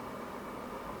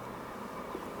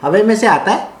 हवे में से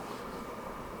आता है?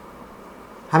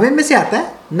 हवे में से आता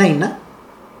है? नहीं ना.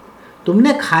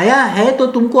 तुमने खाया है तो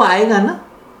तुमको आएगा ना.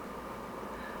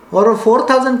 और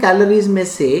 4,000 कैलोरीज में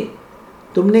से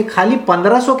तुमने खाली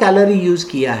 1500 कैलोरी यूज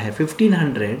किया है,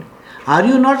 1500. Are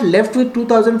you not left with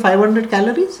 2,500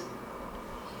 calories?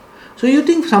 So you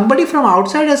think somebody from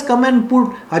outside has come and put,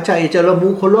 अच्छा ये चलो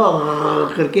मुंह खोलो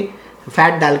करके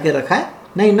फैट डाल के रखा है?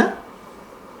 नहीं ना.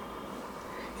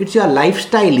 It's your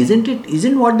lifestyle, isn't it?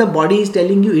 Isn't what the body is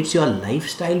telling you? It's your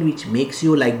lifestyle which makes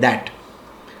you like that.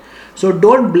 So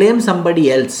don't blame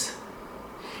somebody else.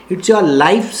 It's your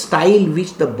lifestyle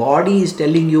which the body is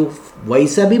telling you,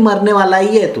 वैसा भी मरने वाला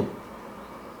ही है तू.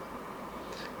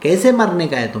 कैसे मरने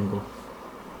का है तुमको?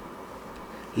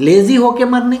 लेजी होके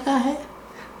मरने का है?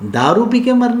 दारू पी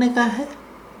के मरने का है?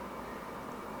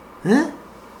 हैं?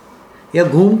 या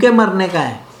घूम के मरने का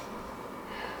है?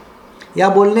 या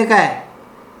बोलने का है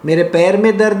मेरे पैर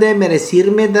में दर्द है, मेरे सिर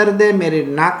में दर्द है, मेरे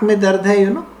नाक में दर्द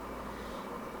है,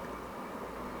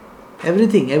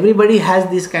 Everything. Everybody has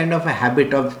this kind of a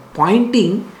habit of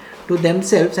pointing to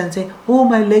themselves and say, oh,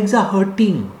 my legs are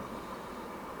hurting.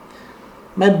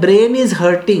 My brain is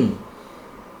hurting.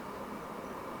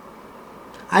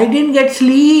 I didn't get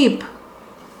sleep.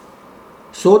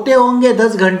 सोते होंगे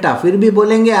 10 घंटा फिर भी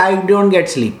बोलेंगे I don't get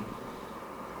sleep.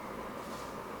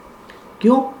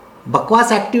 क्यों?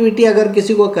 बकवास activity अगर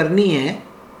किसी को करनी है,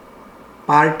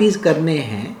 पार्टीज करने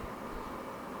हैं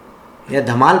या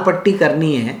धमाल पट्टी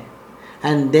करनी है,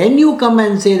 and then you come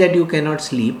and say that you cannot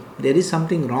sleep, there is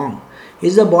something wrong.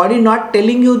 Is the body not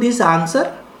telling you this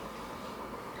answer?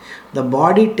 The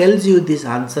body tells you this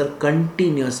answer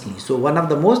continuously. So one of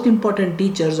the most important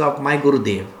teachers of my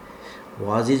Gurudev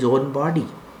was his own body.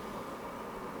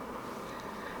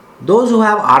 Those who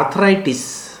have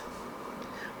arthritis,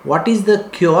 what is the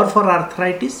cure for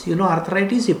arthritis?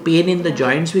 Arthritis, a pain in the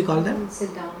joints we call them.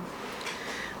 Sit down.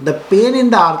 The pain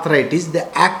in the arthritis, the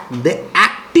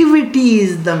activity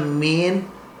is the main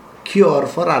cure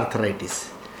for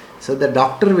arthritis. So the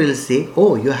doctor will say,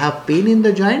 oh, you have pain in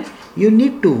the joint, you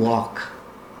need to walk.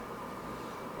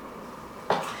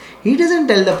 He doesn't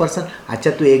tell the person,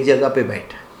 अच्छा तू एक जगह पे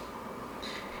बैठ.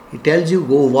 He tells you,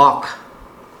 go walk.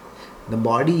 The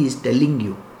body is telling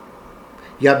you,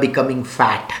 you are becoming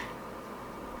fat.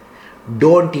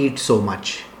 Don't eat so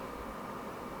much.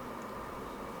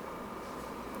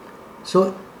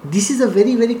 So this is a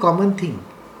very, very common thing.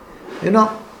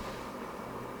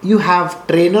 You have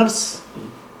trainers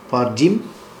for gym.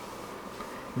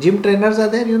 Gym trainers are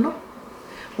there,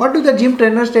 What do the gym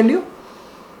trainers tell you?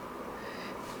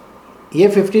 ये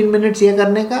 15 minutes ये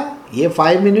करने का, ये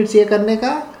 5 minutes ये करने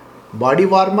का, body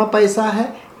warm up ऐसा है.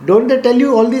 Don't they tell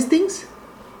you all these things?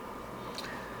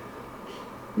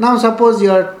 Now suppose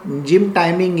your gym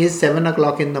timing is 7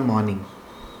 o'clock in the morning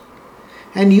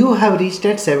and you have reached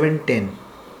at 7:10.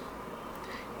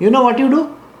 You know what you do?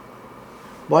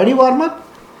 Body warm up.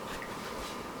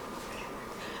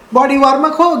 Body warm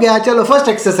up हो गया, चलो first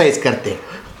exercise करते.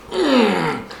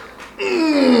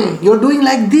 You are doing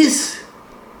like this.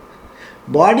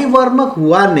 Body warm up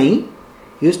हुआ नहीं,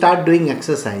 you start doing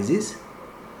exercises.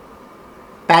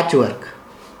 Patch work.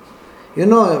 You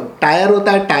know tyre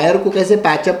होता है, tyre को कैसे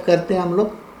पैच अप करते हैं हम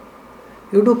लोग?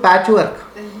 You do patch work.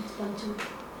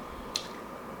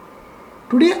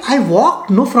 Today I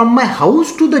walked from my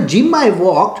house to the gym. I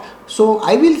walked, so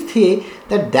I will say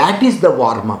that is the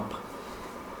warm up.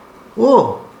 ओह,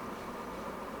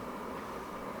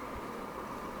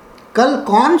 कल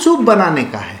corn soup बनाने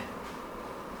का है.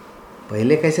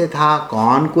 पहले कैसे था?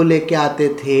 कॉर्न को लेके आते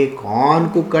थे, कॉर्न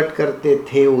को कट करते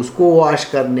थे, उसको वॉश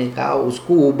करने का,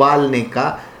 उसको उबालने का,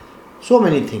 so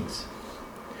many things.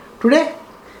 Today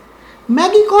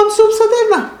Maggi corn soup से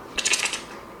देना,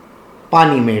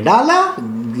 पानी में डाला,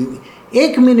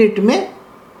 1 मिनट में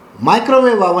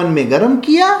माइक्रोवेव ओवन में गर्म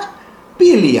किया,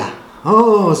 पी लिया.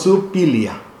 ओह, सूप पी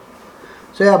लिया.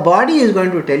 So your body is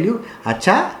going to tell you,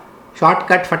 अच्छा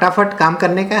शॉर्टकट फटाफट काम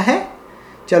करने का है,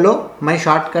 चलो मैं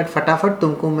शॉर्टकट फटाफट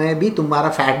तुमको मैं भी तुम्हारा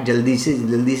फैट जल्दी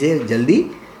से जल्दी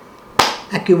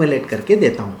एक्यूमुलेट करके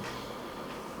देता हूँ.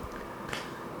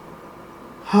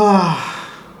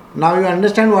 Now you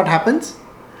understand what happens?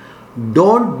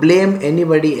 Don't blame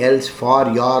anybody else for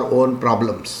your own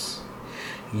problems.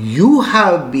 You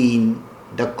have been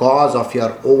the cause of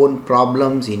your own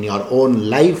problems in your own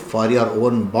life, for your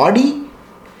own body.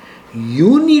 You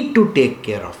need to take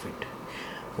care of it.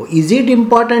 Is it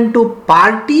important to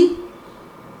party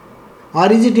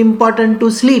or is it important to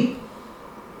sleep?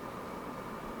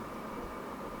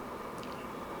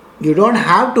 You don't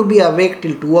have to be awake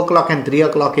till 2 o'clock and 3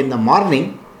 o'clock in the morning.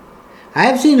 I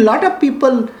have seen a lot of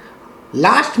people,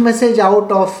 last message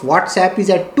out of WhatsApp is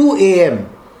at 2 a.m.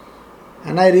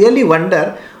 And I really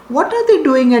wonder, what are they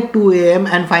doing at 2 a.m.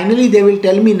 and finally they will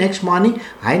tell me next morning,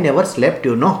 I never slept,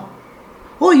 you know.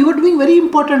 Oh, you are doing very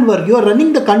important work. You are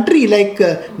running the country like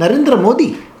Narendra Modi.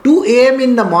 2 a.m.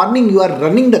 in the morning you are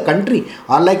running the country,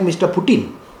 or like Mr. Putin.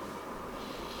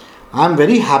 I am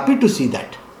very happy to see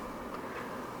that.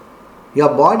 Your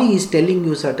body is telling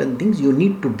you certain things. You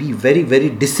need to be very,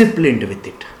 very disciplined with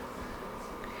it.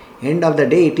 End of the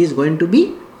day, it is going to be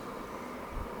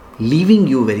leaving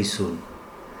you very soon.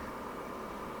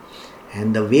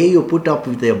 And the way you put up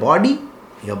with your body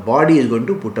is going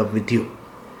to put up with you.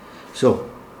 So,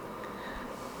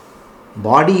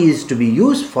 body is to be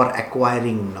used for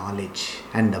acquiring knowledge,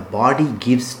 and the body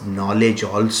gives knowledge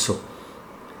also.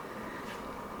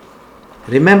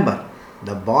 Remember,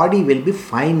 the body will be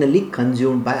finally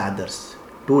consumed by others.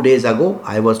 2 days ago,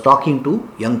 I was talking to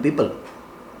young people.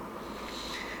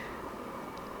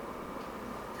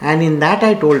 And in that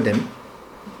I told them,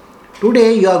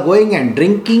 today you are going and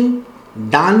drinking,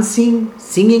 dancing,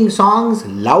 singing songs,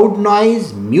 loud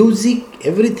noise, music,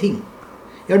 everything.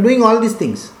 You are doing all these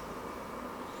things.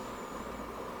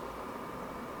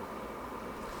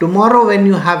 Tomorrow when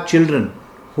you have children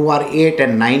who are 8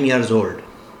 and 9 years old,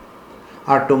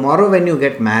 or tomorrow when you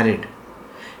get married,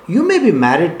 you may be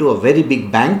married to a very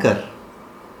big banker.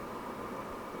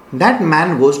 That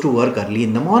man goes to work early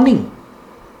in the morning.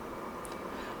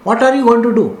 What are you going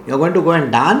to do? You are going to go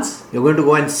and dance? You are going to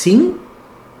go and sing?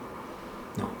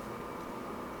 No.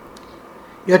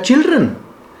 Your children,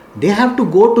 they have to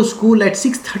go to school at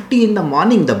 6:30 in the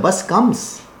morning. The bus comes.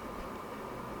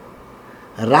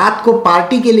 रात को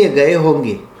party के लिए गए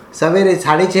होंगे, सवेरे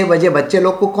 6:30 बजे बच्चे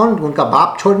लोग को कौन उनका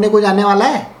बाप छोड़ने को जाने वाला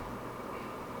है?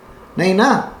 नहीं ना.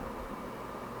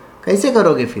 कैसे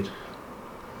करोगे फिर?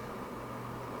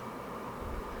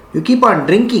 You keep on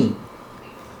drinking,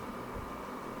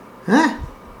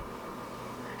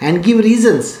 and give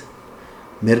reasons.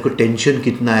 मेरे को टेंशन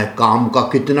कितना है, काम का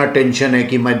कितना टेंशन है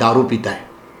कि मैं दारू पीता है.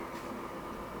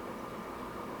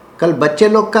 कल बच्चे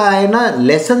लोग का है ना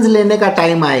लेसन्स लेने का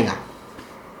टाइम आएगा,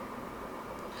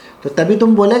 तो तभी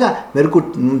तुम बोलेगा, मेरे को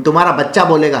तुम्हारा बच्चा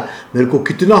बोलेगा, मेरे को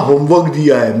कितना होमवर्क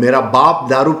दिया है, मेरा बाप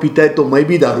दारू पीता है तो मैं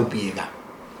भी दारू पिएगा.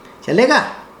 चलेगा?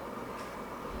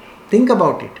 Think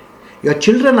about it. Your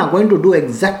children are going to do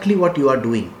exactly what you are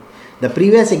doing. The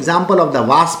previous example of the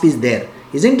wasp is there,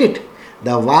 isn't it?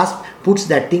 The wasp puts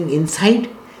that thing inside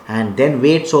and then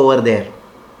waits over there,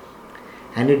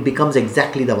 and it becomes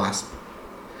exactly the wasp.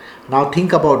 Now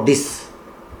think about this.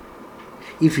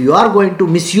 If you are going to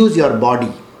misuse your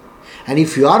body, and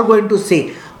if you are going to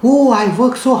say, oh, I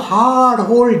work so hard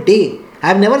whole day. I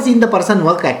have never seen the person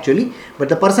work actually, but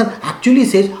the person actually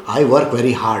says, I work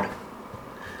very hard.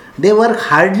 They work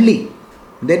hardly.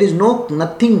 There is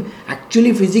nothing.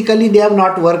 Actually, physically, they have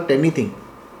not worked anything.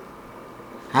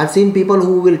 I have seen people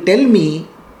who will tell me,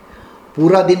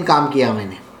 पूरा दिन काम किया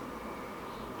मैंने.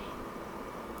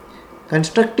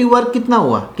 Constructive work कितना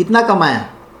हुआ? कितना कमाया?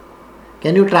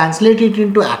 Can you translate it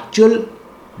into actual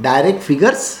direct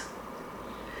figures?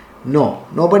 No,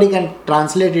 nobody can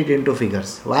translate it into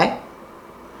figures. Why?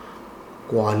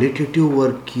 Qualitative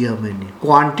work किया मैंने.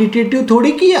 Quantitative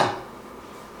थोड़ी किया.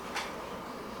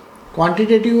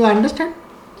 Quantitative, you understand?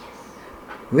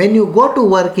 When you go to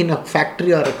work in a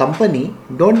factory or a company,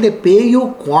 don't they pay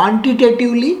you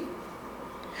quantitatively?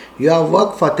 You have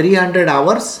worked for 300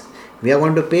 hours, we are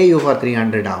going to pay you for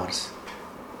 300 hours.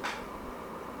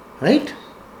 Right?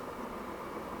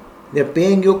 They are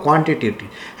paying you quantitatively.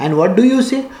 And what do you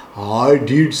say? I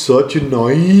did such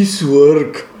nice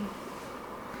work.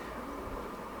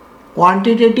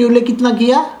 Quantitatively कितना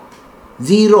किया?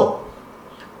 Zero.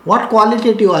 What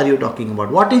qualitative are you talking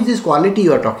about? What is this quality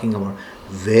you are talking about?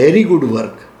 Very good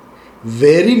work.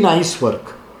 Very nice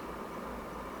work.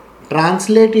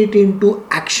 Translate it into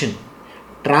action.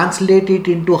 Translate it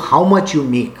into how much you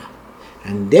make.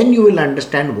 And then you will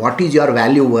understand what is your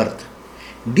value worth.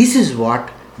 This is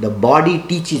what the body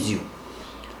teaches you.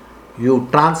 You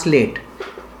translate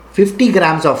 50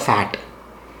 grams of fat.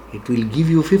 It will give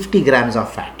you 50 grams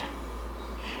of fat.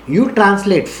 You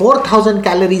translate 4000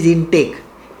 calories intake.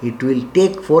 It will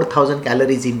take 4000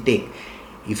 calories intake.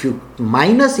 If you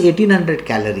minus 1800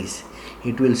 calories,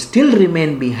 it will still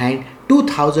remain behind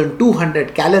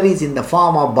 2200 calories in the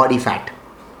form of body fat.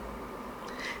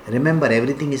 Remember,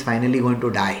 everything is finally going to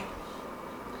die.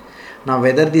 Now,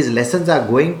 whether these lessons are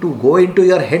going to go into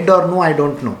your head or no, I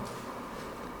don't know.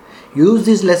 Use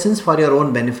these lessons for your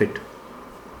own benefit.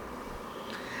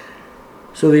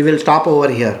 So, we will stop over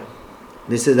here.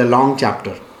 This is a long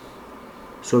chapter.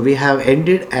 So, we have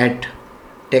ended at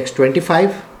text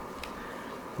 25.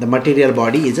 The material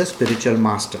body is a spiritual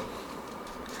master.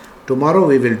 Tomorrow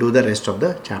we will do the rest of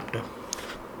the chapter.